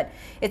happened, but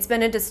it's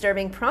been a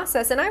disturbing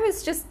process. And I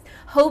was just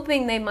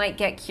hoping they might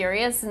get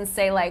curious and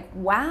say, like,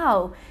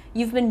 wow,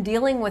 you've been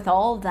dealing with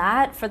all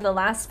that for the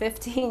last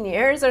 15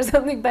 years or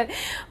something. But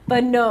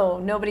no,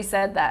 nobody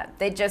said that.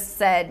 They just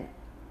said,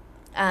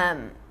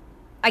 I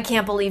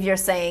can't believe you're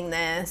saying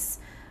this.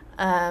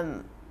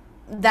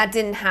 That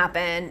didn't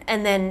happen.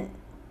 And then,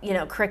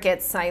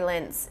 crickets,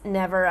 silence,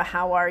 never a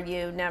how are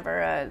you, never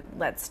a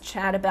let's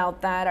chat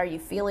about that. Are you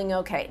feeling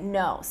okay?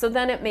 No. So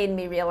then it made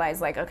me realize,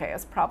 like, okay,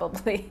 it's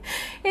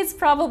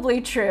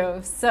probably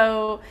true.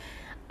 So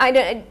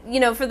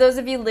for those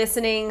of you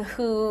listening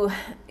who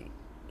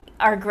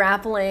are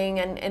grappling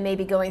and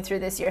maybe going through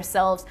this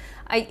yourselves,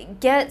 I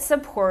get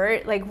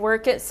support, like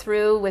work it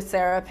through with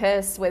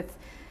therapists, with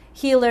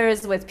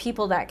healers, with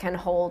people that can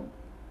hold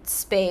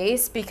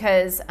space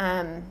because,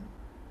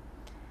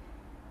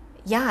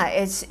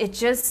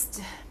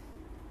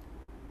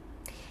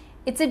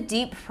 it's a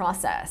deep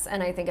process,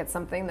 and I think it's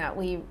something that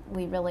we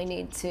really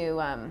need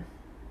to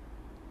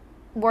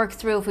work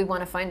through if we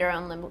want to find our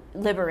own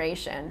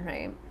liberation,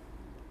 right?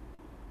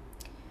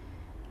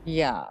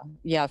 Yeah,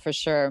 for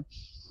sure.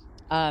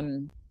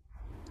 Thank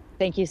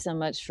you so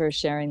much for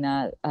sharing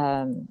that.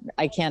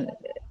 I can't,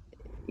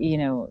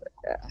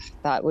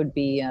 that would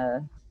be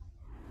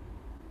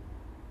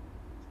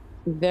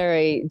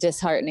very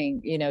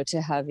disheartening,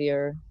 to have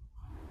your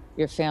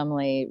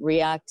family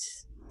react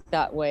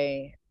that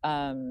way.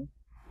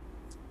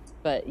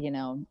 But,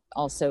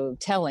 also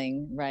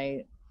telling,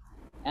 right?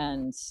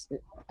 And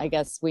I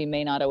guess we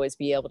may not always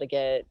be able to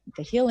get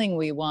the healing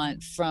we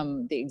want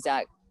from the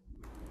exact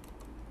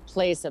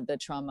place of the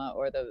trauma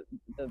or the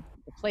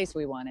place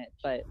we want it,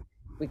 but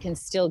we can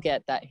still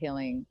get that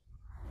healing.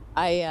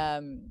 I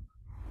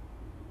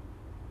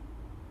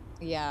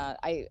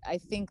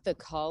think the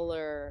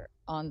caller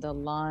on the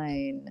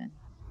line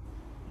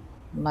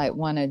might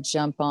want to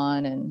jump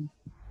on and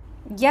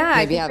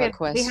maybe have a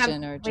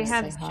question or just we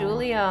have say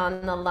Julia hi.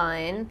 on the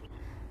line.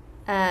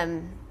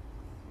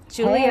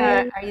 Julia, Hey, are you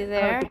I don't know if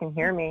there? you can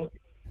hear me.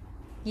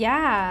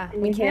 Yeah,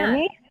 Can we you hear can.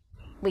 me?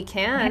 We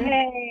can.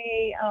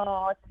 Hey,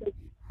 oh, it's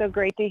so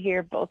great to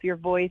hear both your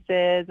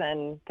voices,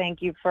 and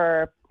thank you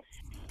for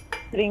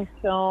putting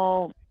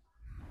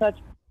such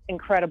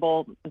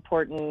incredible,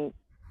 important,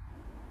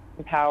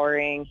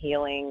 empowering,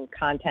 healing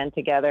content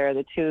together.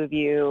 The two of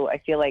you, I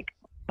feel like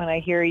when I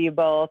hear you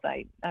both,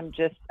 I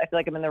feel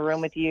like I'm in the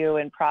room with you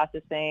and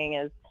processing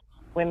as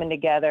women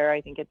together. I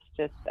think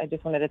I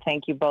just wanted to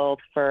thank you both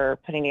for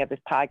putting together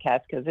this podcast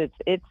because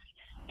it's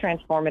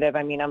transformative.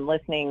 I mean, I'm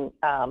listening.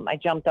 I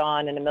jumped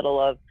on in the middle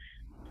of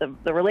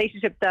the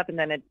relationship stuff, and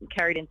then it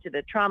carried into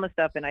the trauma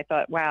stuff. And I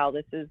thought, wow,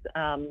 this is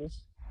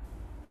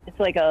it's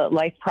like a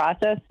life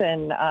process,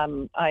 and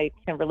I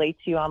can relate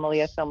to you,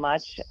 Amalia, so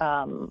much.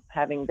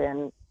 Having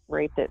been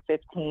raped at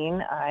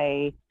 15,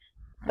 I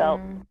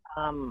felt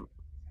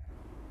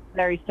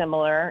very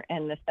similar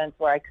in the sense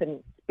where I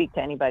couldn't speak to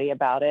anybody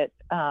about it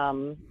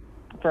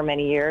for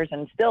many years,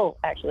 and still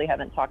actually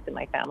haven't talked to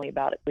my family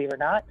about it, believe it or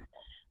not.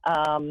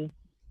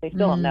 They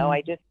still don't know.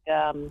 I just,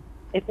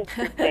 it's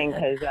interesting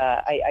because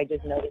I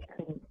just know they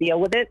couldn't deal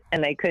with it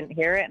and they couldn't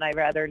hear it. And I'd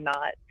rather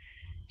not,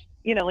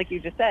 like you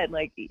just said,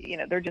 like,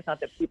 they're just not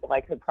the people I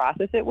could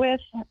process it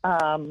with.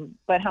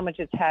 But how much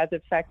it has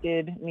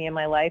affected me in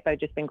my life, I've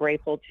just been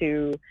grateful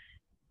to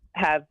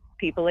have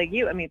people like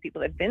you. I mean, people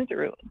that have been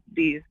through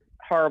these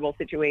horrible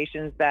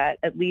situations that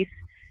at least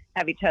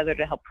have each other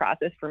to help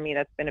process. For me,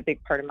 that's been a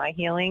big part of my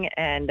healing.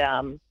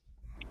 And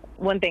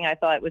one thing I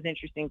thought was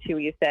interesting too,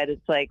 you said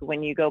it's like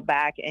when you go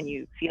back and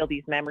you feel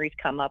these memories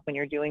come up when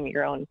you're doing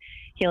your own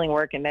healing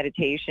work and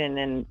meditation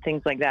and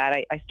things like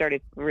that. I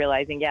started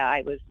realizing,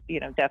 I was,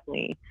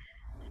 definitely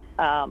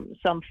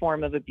some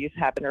form of abuse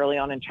happened early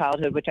on in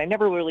childhood, which I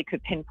never really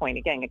could pinpoint.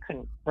 Again, I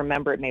couldn't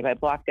remember it. Maybe I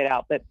blocked it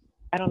out, but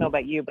I don't know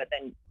about you, but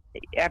then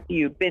after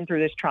you've been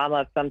through this trauma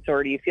of some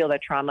sort, you feel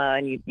that trauma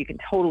and you can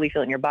totally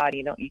feel it in your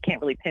body. You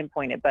can't really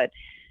pinpoint it, but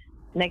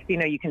next thing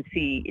you know, you can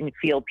see and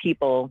feel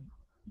people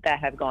that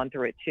have gone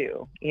through it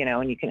too,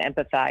 and you can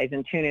empathize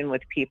and tune in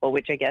with people,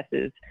 which I guess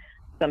is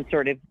some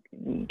sort of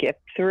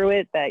gift through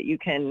it, that you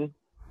can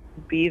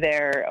be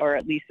there or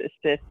at least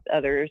assist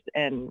others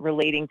and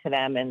relating to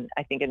them. And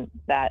I think in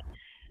that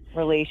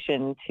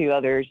relation to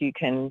others, you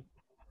can,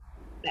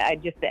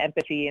 just the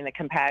empathy and the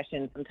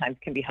compassion sometimes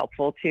can be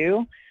helpful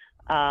too.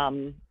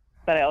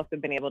 but I also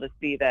have been able to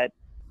see that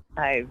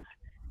I've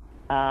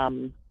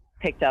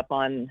picked up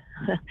on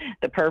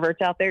the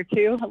perverts out there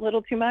too, a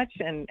little too much.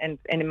 And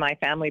in my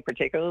family,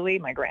 particularly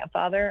my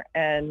grandfather,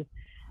 and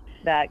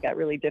that got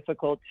really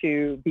difficult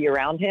to be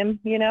around him,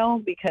 you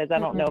know, because I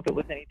don't know if it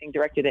was anything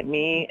directed at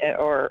me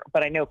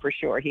but I know for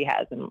sure he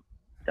has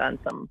done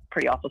some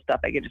pretty awful stuff.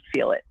 I could just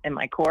feel it in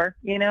my core,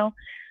 you know?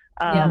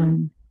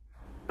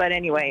 But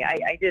anyway,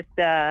 I just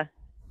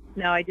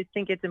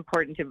think it's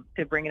important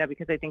to bring it up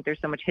because I think there's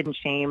so much hidden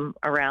shame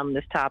around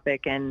this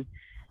topic and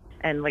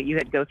what you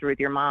had to go through with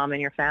your mom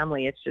and your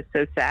family. It's just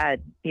so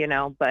sad, you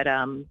know, but,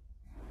 I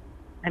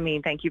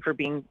mean, thank you for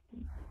being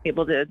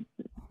able to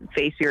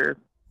face your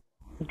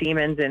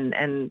demons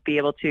and be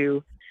able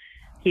to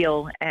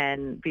heal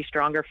and be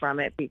stronger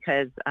from it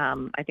because,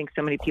 I think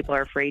so many people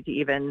are afraid to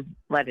even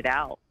let it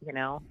out, you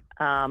know?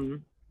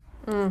 And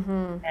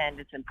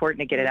it's important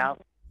to get it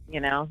out,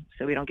 you know,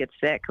 so we don't get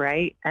sick.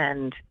 Right.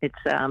 And it's,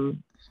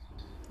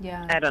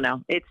 I don't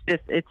know.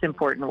 It's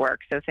important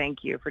work. So thank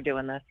you for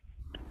doing this.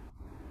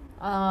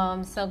 Oh,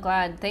 I'm so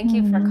glad. Thank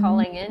you for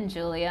calling in,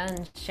 Julia,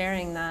 and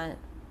sharing that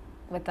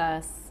with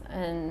us.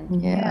 And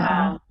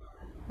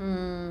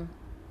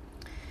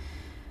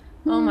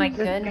oh my Just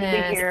good to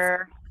goodness.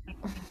 hear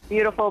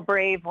beautiful,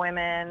 brave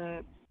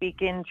women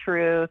speaking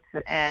truth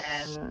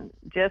and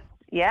just,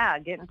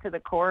 getting to the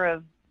core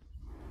of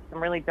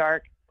some really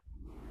dark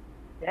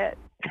shit.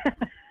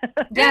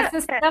 Yes, the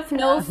stuff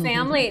no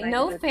family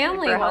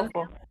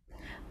helpful.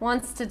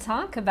 wants to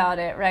talk about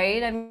it,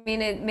 right? I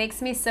mean, it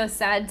makes me so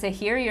sad to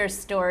hear your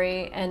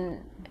story and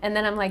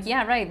then I'm like,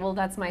 yeah, right, well,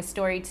 that's my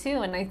story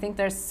too. And I think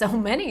there's so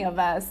many of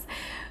us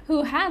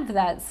who have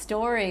that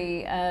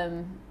story.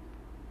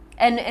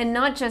 And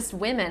not just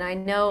women. I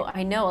know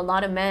a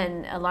lot of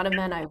men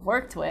I've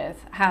worked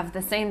with have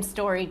the same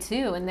story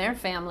too in their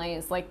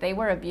families. Like they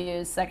were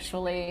abused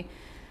sexually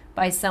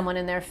by someone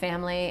in their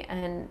family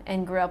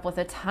and grew up with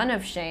a ton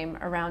of shame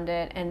around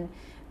it. And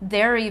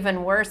they're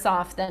even worse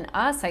off than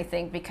us, I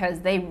think,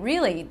 because they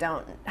really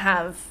don't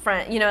have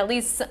friends. You know, at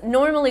least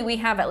normally we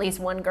have at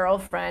least one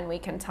girlfriend we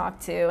can talk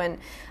to. And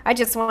I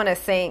just want to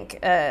thank,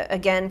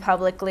 again,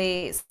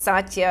 publicly,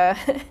 Satya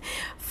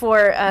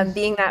for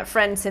being that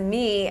friend to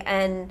me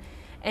and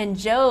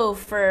Joe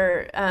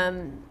for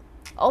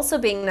also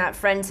being that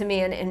friend to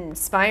me and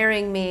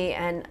inspiring me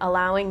and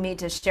allowing me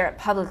to share it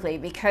publicly.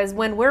 Because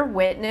when we're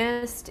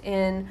witnessed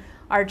in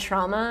our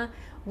trauma,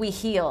 we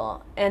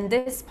heal. And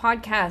this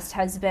podcast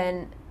has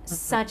been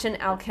such an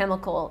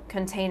alchemical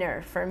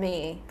container for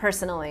me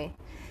personally.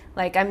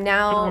 Like I'm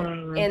now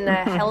in the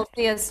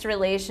healthiest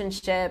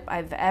relationship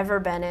I've ever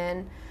been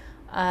in,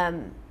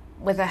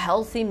 with a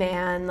healthy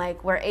man.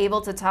 Like we're able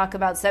to talk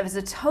about stuff. It's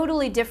a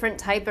totally different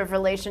type of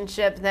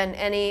relationship than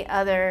any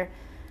other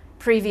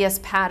previous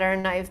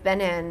pattern I've been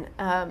in.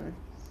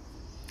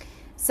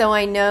 So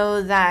I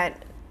know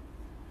that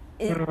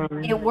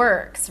it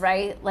works,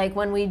 right? Like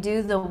when we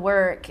do the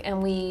work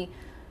and we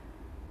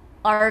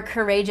are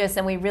courageous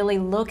and we really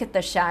look at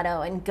the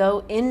shadow and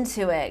go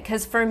into it.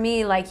 Because for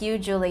me, like you,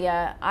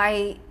 Julia,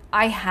 I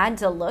had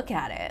to look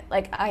at it.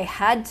 Like I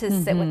had to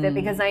sit with it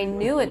because I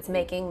knew it's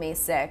making me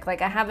sick.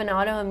 Like I have an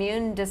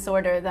autoimmune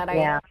disorder that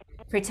I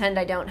pretend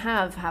I don't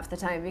have half the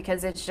time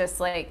because it's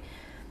just like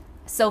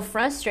so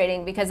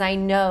frustrating because I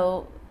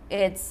know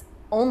it's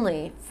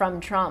only from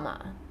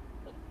trauma.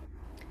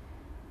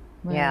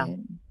 Yeah.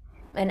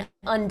 And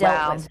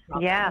undealt with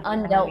trauma. Yeah.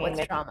 Undealt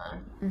with trauma.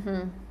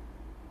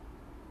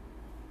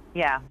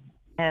 Yeah.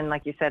 And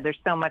like you said, there's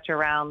so much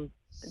around,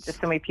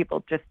 just so many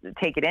people just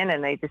take it in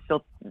and they just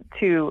feel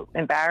too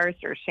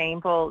embarrassed or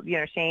shameful, you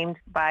know, shamed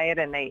by it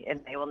and they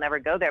will never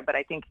go there. But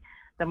I think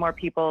the more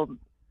people,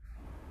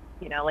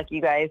 you know, like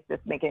you guys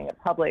just making it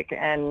public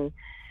and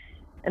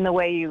the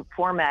way you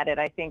format it,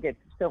 I think it's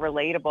so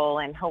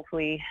relatable and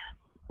hopefully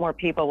more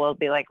people will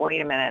be like,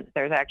 wait a minute,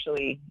 there's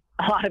actually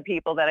a lot of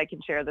people that I can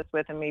share this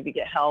with and maybe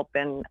get help.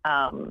 And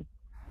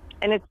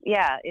it's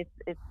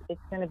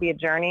going to be a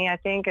journey, I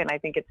think. And I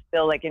think it's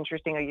still like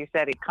interesting. Like you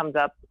said, it comes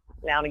up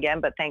now and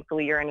again, but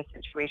thankfully you're in a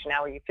situation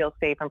now where you feel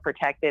safe and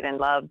protected and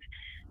loved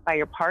by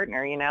your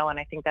partner, you know? And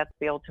I think that's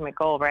the ultimate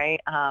goal, right?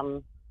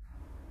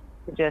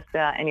 Just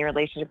any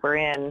relationship we're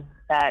in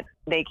that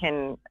they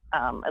can,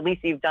 at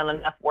least you've done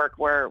enough work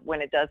where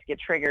when it does get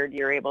triggered,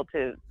 you're able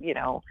to, you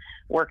know,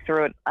 work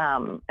through it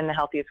in the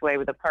healthiest way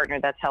with a partner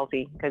that's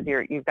healthy because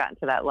you've gotten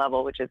to that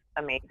level, which is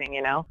amazing,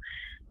 you know?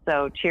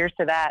 So cheers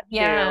to that too.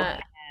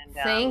 And,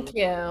 thank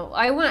you.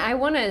 I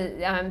want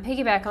to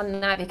piggyback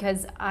on that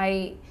because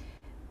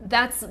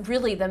that's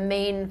really the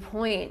main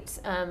point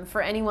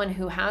for anyone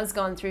who has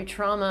gone through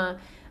trauma.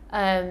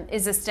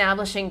 Is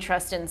establishing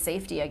trust and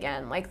safety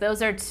again. Like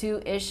those are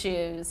two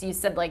issues. You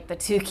said like the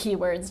two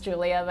keywords,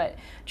 Julia, but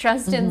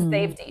trust and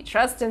safety,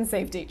 trust and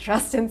safety,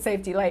 trust and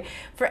safety. Like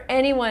for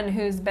anyone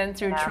who's been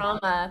through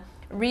trauma,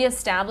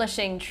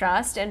 reestablishing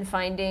trust and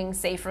finding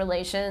safe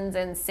relations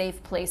and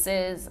safe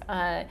places,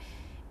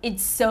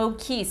 it's so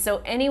key.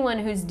 So anyone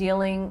who's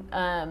dealing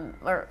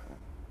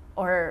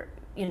or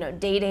you know,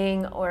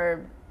 dating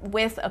or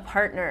with a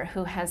partner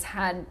who has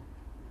had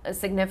a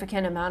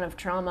significant amount of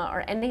trauma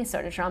or any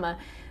sort of trauma,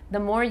 the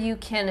more you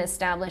can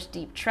establish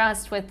deep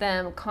trust with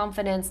them,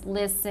 confidence,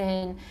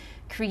 listen,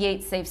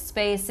 create safe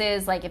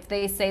spaces. Like if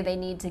they say they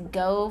need to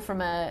go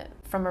from a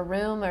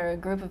room or a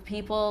group of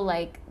people,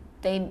 like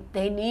they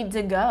need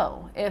to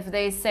go. If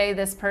they say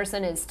this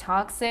person is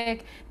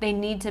toxic, they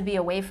need to be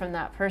away from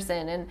that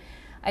person. And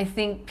I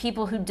think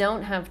people who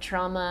don't have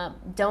trauma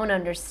don't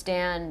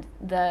understand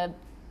the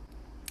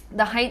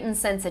heightened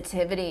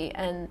sensitivity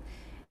and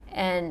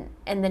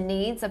the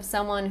needs of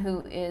someone who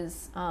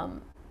is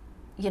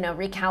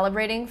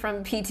recalibrating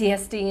from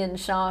PTSD and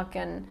shock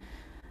and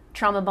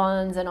trauma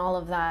bonds and all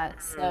of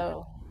that.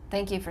 So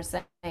thank you for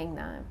saying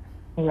that.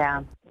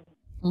 Yeah.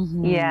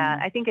 Mhm. Yeah,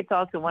 I think it's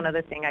also one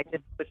other thing. I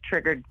just was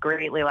triggered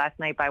greatly last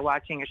night by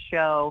watching a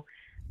show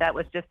that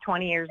was just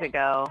 20 years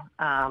ago.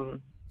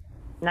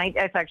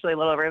 It's actually a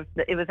little over.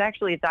 It was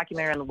actually a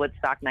documentary on the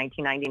Woodstock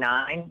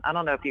 1999. I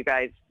don't know if you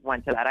guys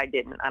went to that. I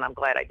didn't, and I'm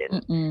glad I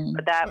didn't. Mm-mm.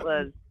 But that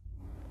was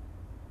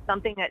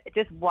something that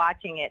just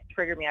watching it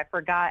triggered me. I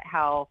forgot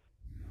how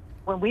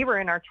when we were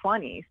in our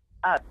 20s,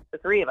 the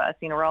three of us,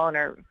 we're all in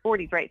our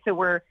 40s, right? So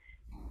we're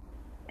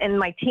in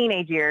my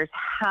teenage years,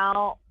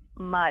 how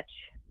much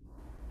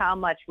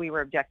we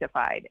were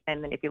objectified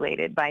and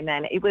manipulated by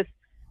men. It was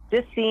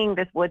just seeing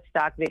this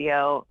Woodstock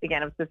video.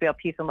 Again, it was supposed to be all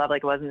peace and love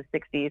like it was in the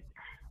 60s.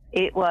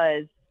 It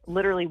was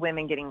literally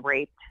women getting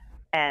raped,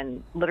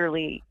 and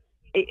literally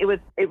it was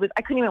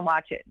I couldn't even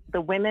watch it.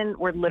 The women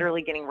were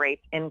literally getting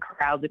raped in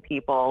crowds of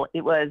people.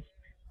 It was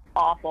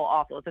awful.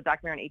 It's a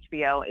documentary on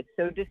HBO. It's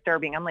so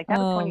disturbing. I'm like, that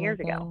was 20 years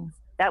ago.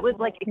 That was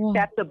like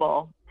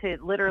acceptable to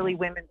literally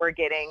women were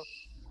getting,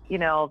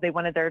 they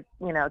wanted their,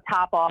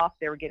 top off.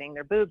 They were getting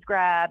their boobs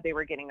grabbed. They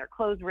were getting their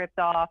clothes ripped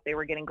off. They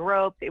were getting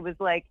groped. It was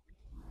like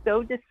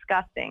so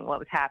disgusting what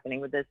was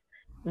happening with this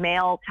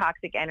male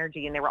toxic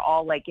energy. And they were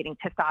all like getting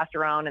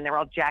testosterone, and they were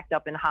all jacked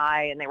up and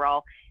high, and they were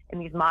all in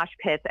these mosh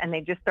pits, and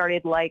they just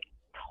started like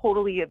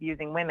totally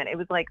abusing women. It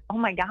was like, oh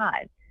my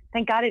God,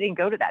 thank God I didn't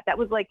go to that. That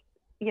was like,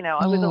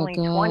 I was only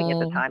 20 at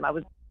the time. I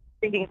was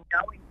thinking of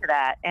going to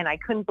that, and I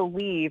couldn't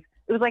believe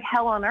it was like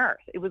hell on earth.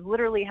 It was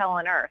literally hell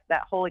on earth,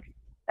 that whole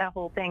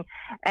thing.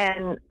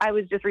 And I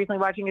was just recently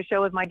watching a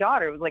show with my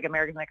daughter. It was like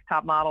America's Next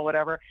Top Model,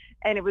 whatever.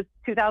 And it was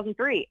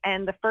 2003.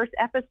 And the first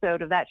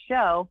episode of that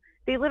show,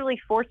 they literally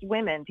forced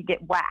women to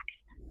get waxed,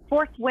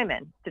 forced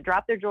women to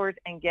drop their drawers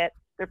and get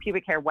their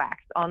pubic hair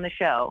waxed on the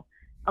show.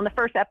 On the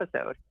first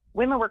episode,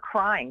 women were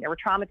crying. They were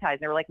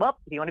traumatized. They were like, well,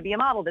 if you want to be a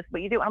model, this is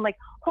what you do. I'm like,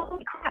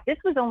 holy crap, this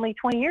was only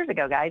 20 years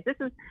ago, guys.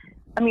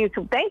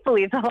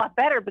 Thankfully it's a lot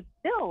better, but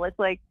still, it's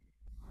like,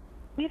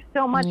 we have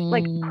so much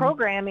like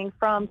programming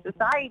from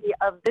society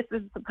of this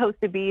is supposed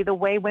to be the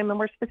way women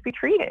were supposed to be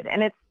treated.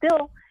 And it's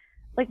still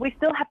like, we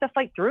still have to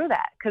fight through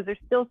that because there's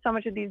still so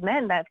much of these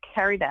men that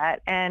carry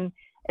that. And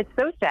it's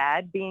so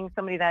sad being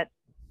somebody that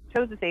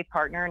chose a safe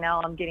partner.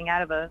 Now I'm getting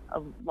out of a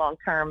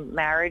long-term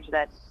marriage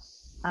that,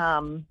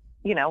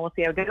 we'll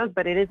see how it goes,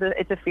 but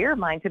it's a fear of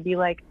mine to be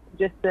like,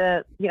 just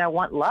to,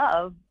 want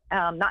love,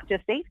 not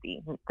just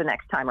safety the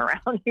next time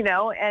around,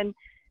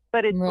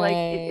 but it's like,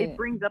 it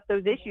brings up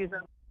those issues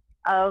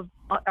of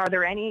are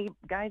there any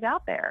guys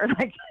out there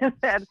like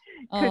that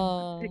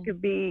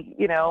could be,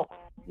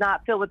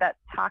 not filled with that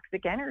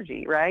toxic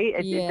energy, right?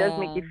 It does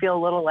make you feel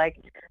a little like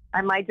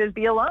I might just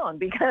be alone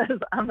because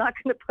I'm not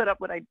going to put up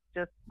what I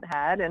just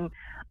had, and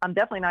I'm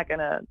definitely not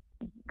going to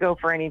go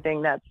for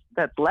anything that's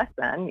less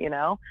than,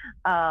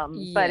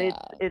 but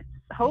it's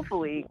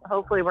hopefully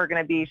we're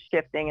going to be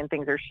shifting, and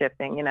things are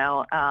shifting,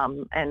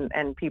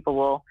 and people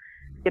will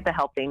get the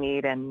help they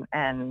need and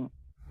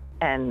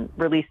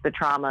release the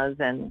traumas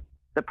and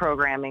the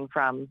programming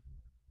from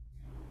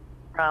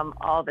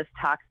all this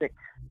toxic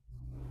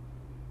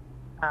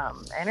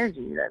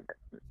energy that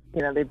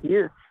the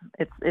abuse.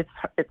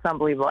 It's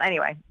unbelievable.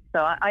 Anyway, so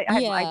I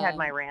had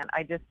my rant.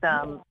 I just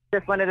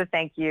wanted to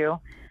thank you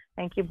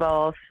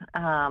both.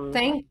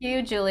 Thank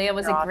you, Julie. It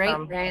was a great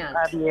rant.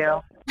 Love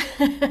you.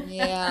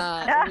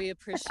 Yeah, we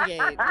appreciate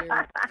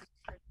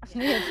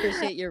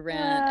your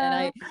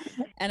rant,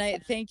 and I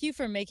thank you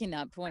for making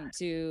that point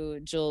too,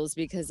 Jules,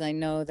 because I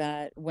know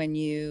that when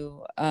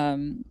you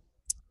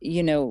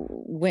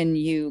when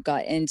you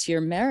got into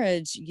your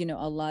marriage,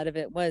 a lot of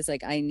it was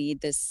like, I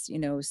need this,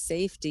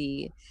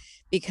 safety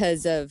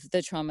because of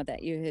the trauma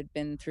that you had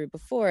been through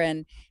before.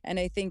 And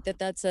I think that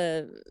that's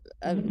a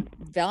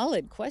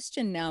valid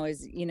question now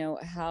is,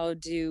 how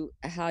do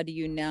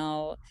you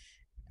now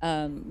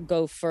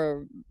go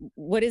for,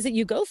 what is it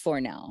you go for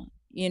now?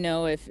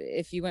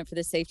 If you went for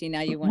the safety,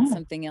 now you want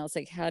something else,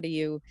 like, how do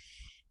you,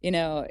 and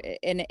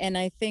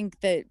I think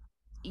that,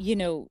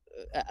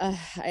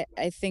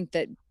 I think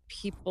that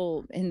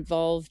people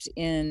involved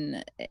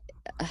in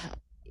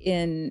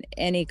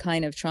any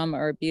kind of trauma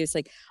or abuse,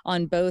 like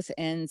on both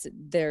ends,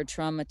 they're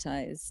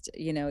traumatized,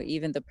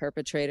 even the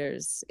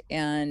perpetrators,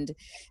 and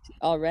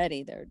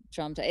already they're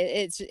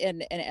traumatized.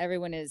 And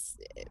everyone is,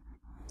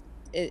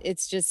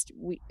 it's just,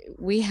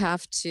 we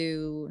have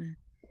to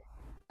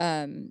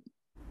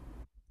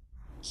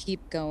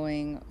keep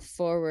going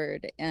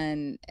forward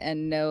and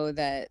know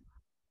that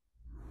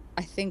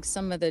I think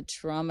some of the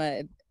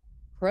trauma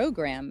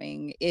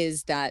programming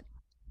is that,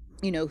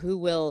 who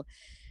will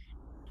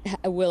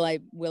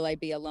I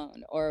be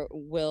alone, or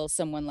will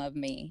someone love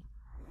me?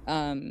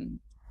 Or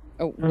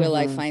will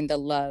I find the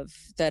love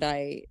that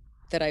I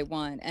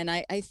want? And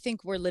I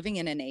think we're living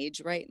in an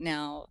age right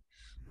now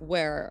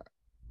where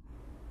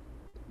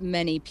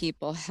many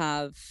people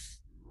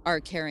are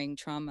carrying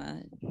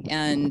trauma,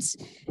 and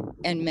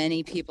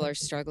many people are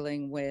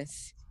struggling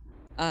with,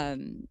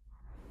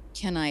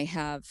 can I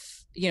have,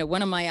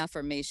 one of my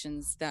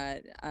affirmations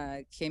that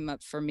came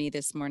up for me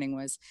this morning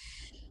was,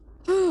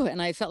 "Ooh," and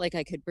I felt like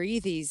I could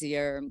breathe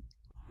easier.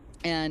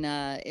 And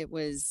it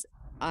was,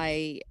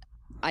 I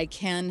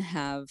can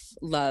have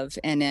love,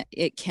 and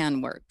it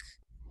can work.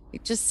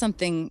 Just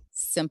something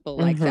simple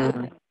like that.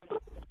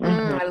 I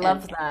And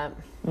love that.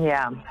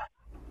 Yeah.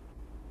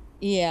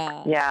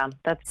 yeah, Yeah.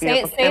 That's Say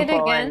beautiful. it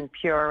Simple again. and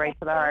pure, right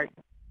to the heart.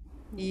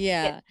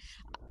 yeah,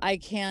 I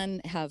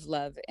can have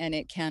love, and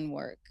it can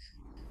work.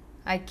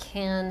 I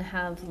can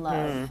have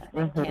love.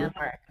 It can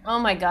work. Oh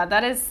my God,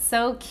 that is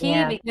so key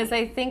Yeah. because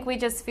I think we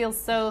just feel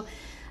so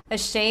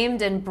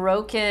ashamed and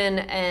broken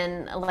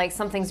and like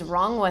something's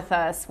wrong with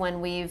us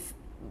when we've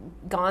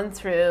gone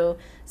through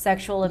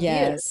sexual abuse.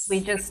 Yes. We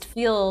just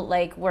feel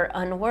like we're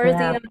unworthy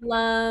Yeah. of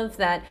love,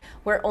 that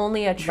we're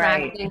only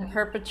attracting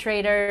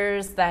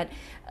perpetrators, that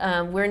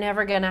we're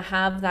never going to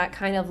have that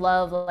kind of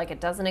love, like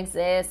it doesn't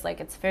exist, like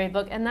it's fairy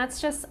book. And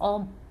that's just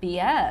all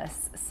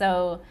BS.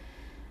 So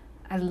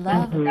I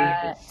love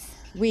that.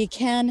 We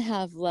can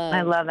have love.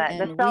 I love that.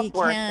 The and we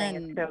self-worth thing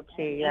is can so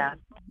key. Yeah.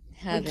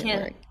 have We it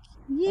can- work.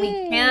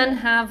 We can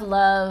have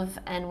love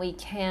and we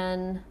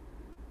can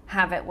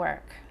have it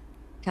work.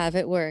 Have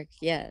it work.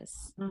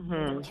 Yes.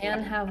 We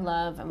can have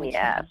love and we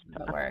Yes. can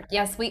have it work.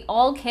 Yes, we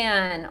all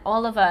can,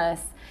 all of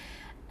us.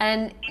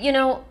 And,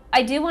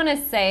 I do want to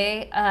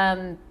say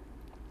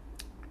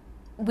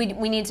we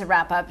need to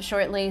wrap up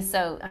shortly.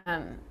 So,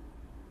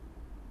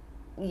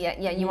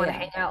 you want to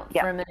hang out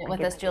for a minute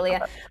with us,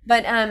 Julia.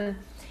 But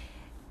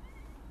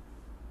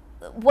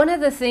one of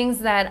the things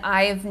that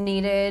I've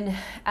needed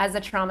as a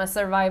trauma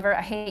survivor,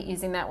 I hate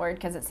using that word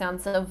because it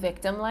sounds so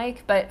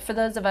victim-like, but for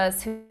those of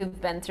us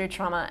who've been through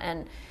trauma,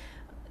 and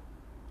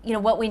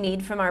what we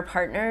need from our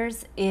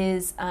partners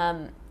is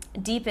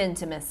deep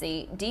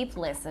intimacy, deep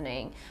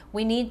listening.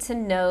 We need to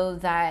know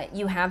that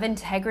you have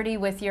integrity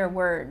with your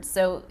words.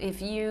 So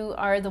if you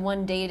are the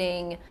one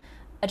dating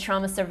a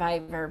trauma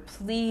survivor,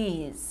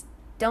 please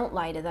don't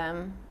lie to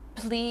them.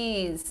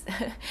 Please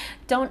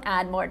don't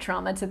add more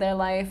trauma to their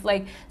life.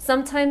 Like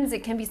sometimes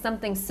it can be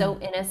something so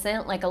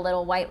innocent, like a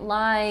little white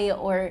lie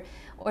or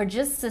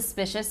just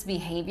suspicious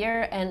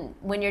behavior. And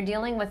when you're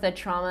dealing with a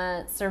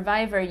trauma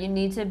survivor, you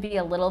need to be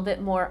a little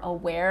bit more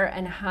aware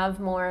and have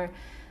more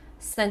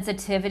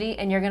sensitivity.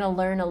 And you're going to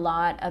learn a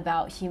lot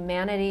about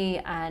humanity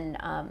and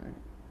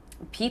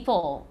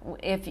people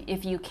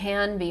if you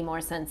can be more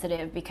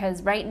sensitive.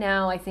 Because right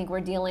now, I think we're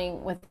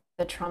dealing with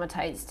the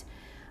traumatized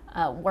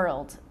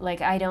world.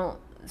 Like I don't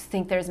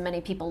think there's many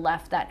people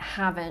left that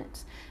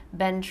haven't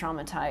been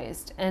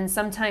traumatized. And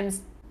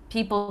sometimes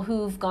people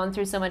who've gone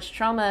through so much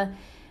trauma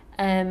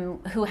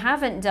who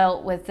haven't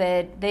dealt with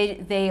it,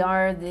 they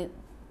are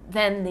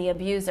then the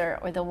abuser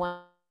or the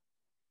one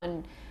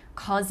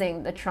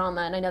causing the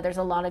trauma. And I know there's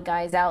a lot of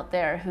guys out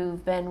there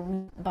who've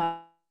been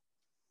by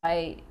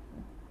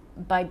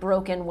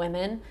broken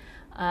women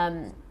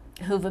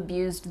who've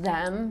abused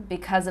them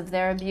because of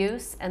their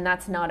abuse, and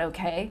that's not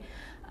okay.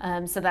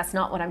 So that's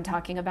not what I'm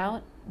talking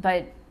about,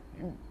 but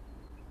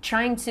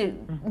trying to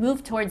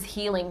move towards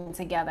healing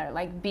together,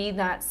 like be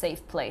that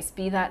safe place,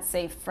 be that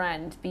safe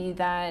friend, be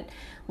that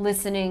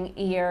listening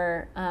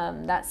ear,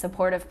 that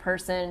supportive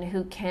person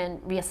who can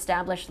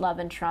reestablish love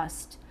and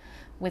trust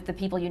with the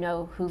people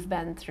who've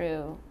been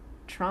through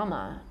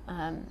trauma.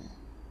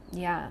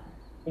 Yeah,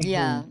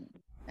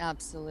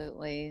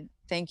 Absolutely.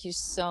 Thank you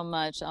so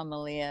much,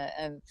 Amalia,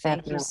 and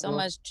thank you so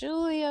much,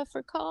 Julia,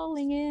 for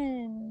calling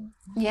in.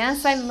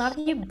 Yes, I love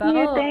you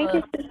both. Thank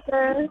you,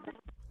 sister.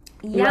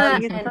 Yeah,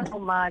 Love you so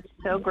much.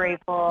 So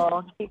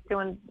grateful. Keep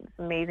doing this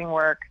amazing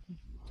work.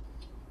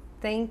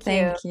 Thank you.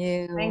 Thank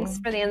you. Thanks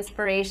for the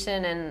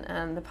inspiration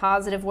and the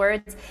positive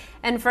words.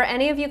 And for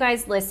any of you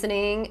guys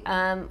listening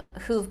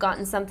who've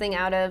gotten something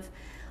out of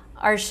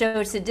our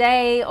show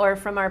today or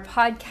from our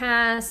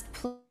podcast,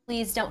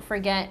 please don't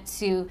forget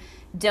to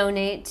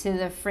donate to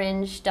the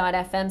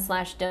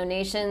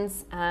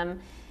fringe.fm/donations.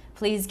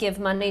 Please give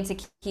money to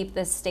keep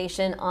this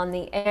station on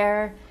the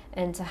air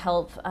and to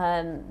help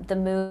the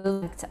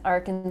move to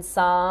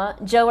Arkansas.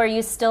 Joe, are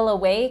you still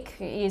awake?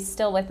 Are you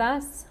still with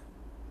us?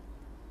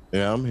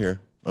 Yeah, I'm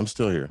here. I'm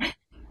still here.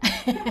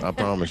 I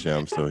promise you,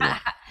 I'm still here.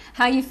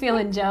 How you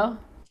feeling, Joe?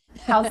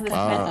 How's this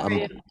been for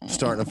you? I'm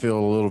starting to feel a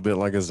little bit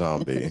like a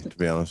zombie, to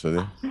be honest with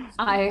you.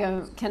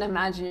 I can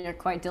imagine you're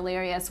quite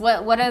delirious.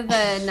 What are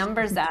the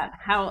numbers at?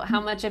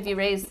 How much have you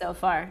raised so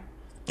far?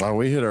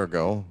 We hit our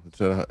goal.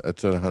 It's at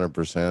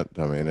 100%.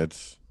 I mean,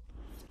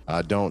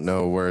 I don't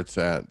know where it's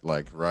at.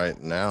 Like right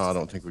now, I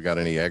don't think we got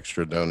any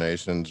extra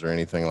donations or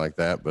anything like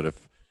that. But if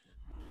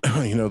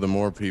the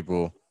more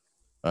people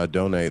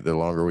donate, the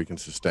longer we can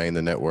sustain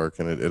the network,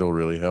 and it'll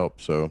really help.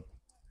 So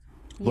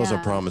plus I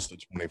Yeah. promised a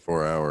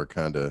 24-hour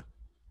kind of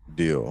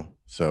deal.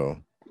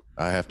 So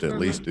I have to at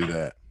least do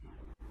that.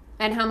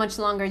 And how much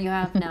longer you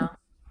have now?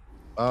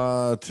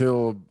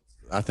 Till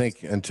I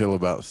think until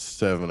about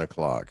 7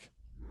 o'clock,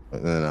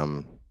 and then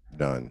I'm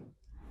done.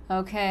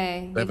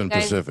 Okay. You 7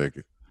 guys,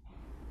 Pacific.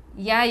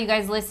 yeah, you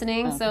guys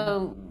listening?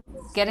 So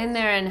get in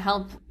there and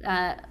help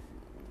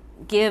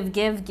give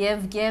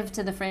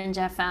to the Fringe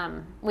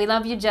FM. We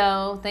love you,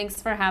 Joe.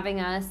 Thanks for having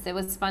us. It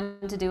was fun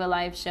to do a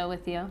live show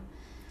with you.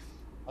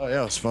 Oh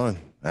yeah, it was fun.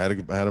 I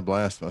had a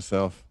blast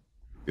myself.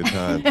 Good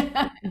time.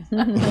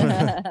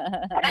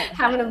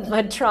 Having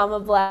a trauma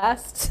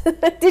blast.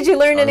 Did you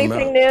learn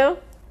anything new?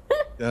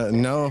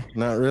 No,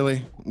 not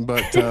really.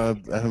 But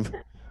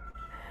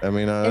I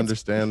mean, I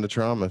understand the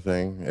trauma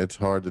thing. It's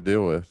hard to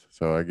deal with,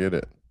 so I get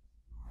it.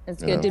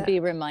 It's You good know? to be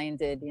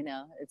reminded,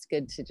 it's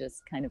good to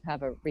just kind of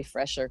have a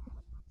refresher.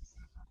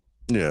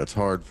 Yeah, it's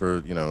hard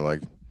for,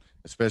 like,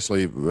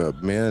 especially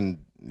men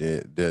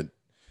that,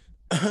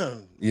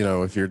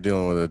 if you're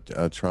dealing with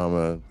a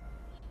trauma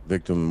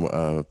victim,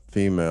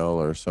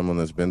 female, or someone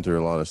that's been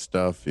through a lot of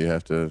stuff, you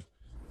have to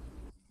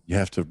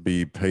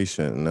be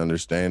patient and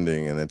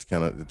understanding. And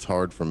it's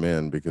hard for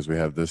men because we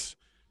have this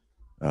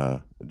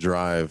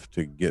drive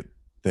to get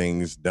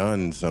things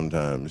done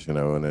sometimes,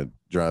 and it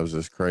drives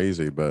us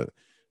crazy. But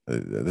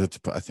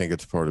I think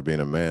it's part of being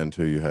a man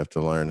too. You have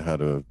to learn how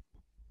to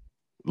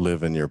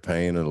live in your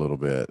pain a little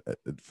bit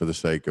for the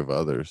sake of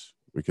others,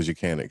 because you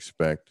can't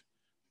expect,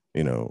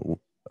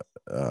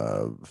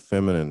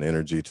 feminine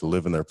energy to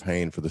live in their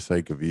pain for the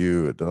sake of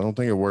you. I don't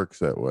think it works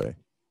that way.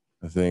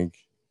 I think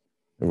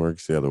it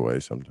works the other way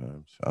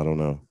sometimes. I don't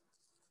know.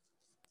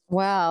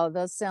 Wow,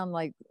 those sound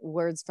like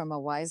words from a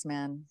wise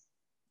man.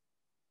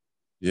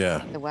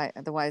 Yeah.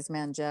 The wise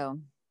man Joe.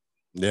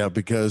 Yeah,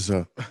 because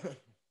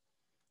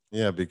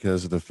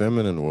because the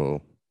feminine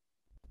will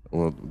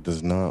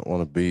does not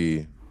want to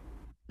be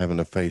having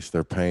to face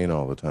their pain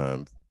all the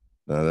time.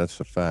 No, that's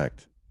a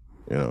fact.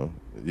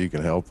 You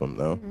can help them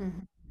though.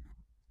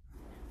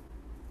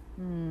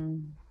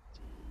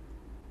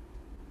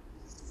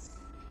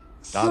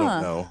 I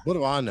don't know. What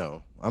do I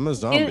know? I'm a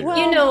zombie.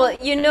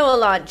 You know a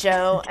lot,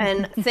 Joe,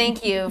 and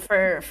thank you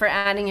for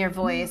adding your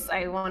voice.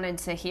 I wanted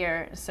to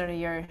hear sort of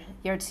your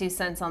 2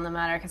 cents on the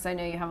matter, because I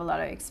know you have a lot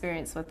of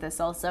experience with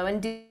this also,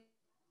 and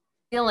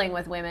dealing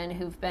with women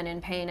who've been in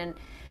pain. And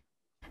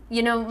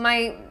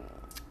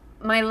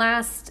my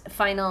last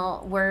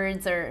final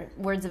words or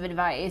words of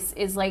advice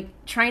is, like,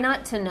 try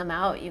not to numb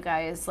out, you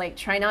guys. Like,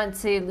 try not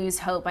to lose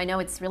hope. I know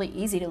it's really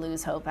easy to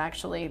lose hope,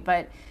 actually,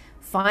 but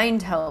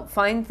find hope,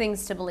 find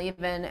things to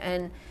believe in,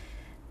 and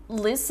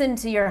listen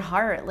to your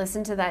heart,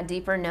 listen to that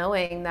deeper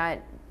knowing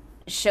that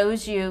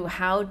shows you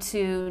how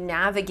to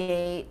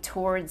navigate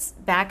towards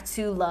back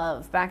to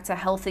love, back to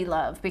healthy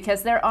love,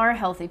 because there are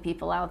healthy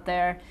people out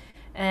there,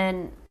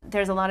 and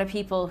there's a lot of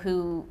people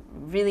who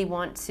really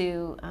want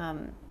to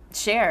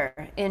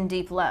share in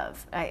deep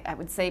love. I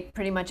would say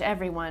pretty much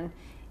everyone,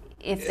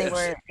 if they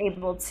were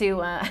able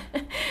to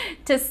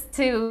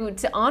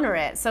to honor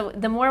it. So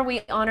the more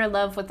we honor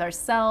love with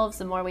ourselves,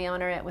 the more we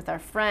honor it with our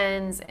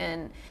friends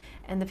and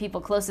the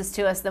people closest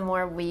to us, the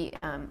more we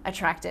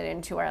attract it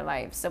into our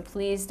life. So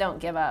please don't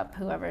give up,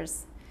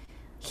 whoever's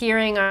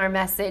hearing our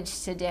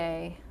message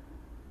today.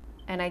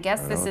 And I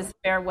guess this is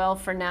farewell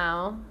for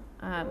now,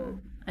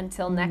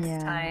 until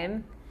next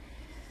time.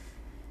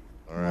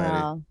 All right.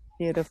 Wow,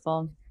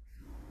 beautiful.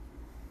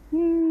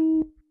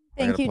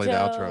 Thank you, Joe. Play the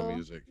outro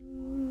music.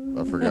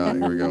 I forgot.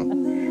 Here we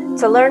go.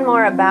 To learn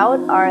more about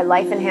our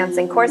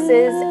life-enhancing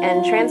courses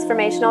and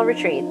transformational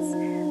retreats,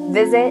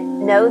 visit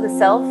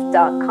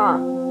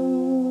knowtheself.com.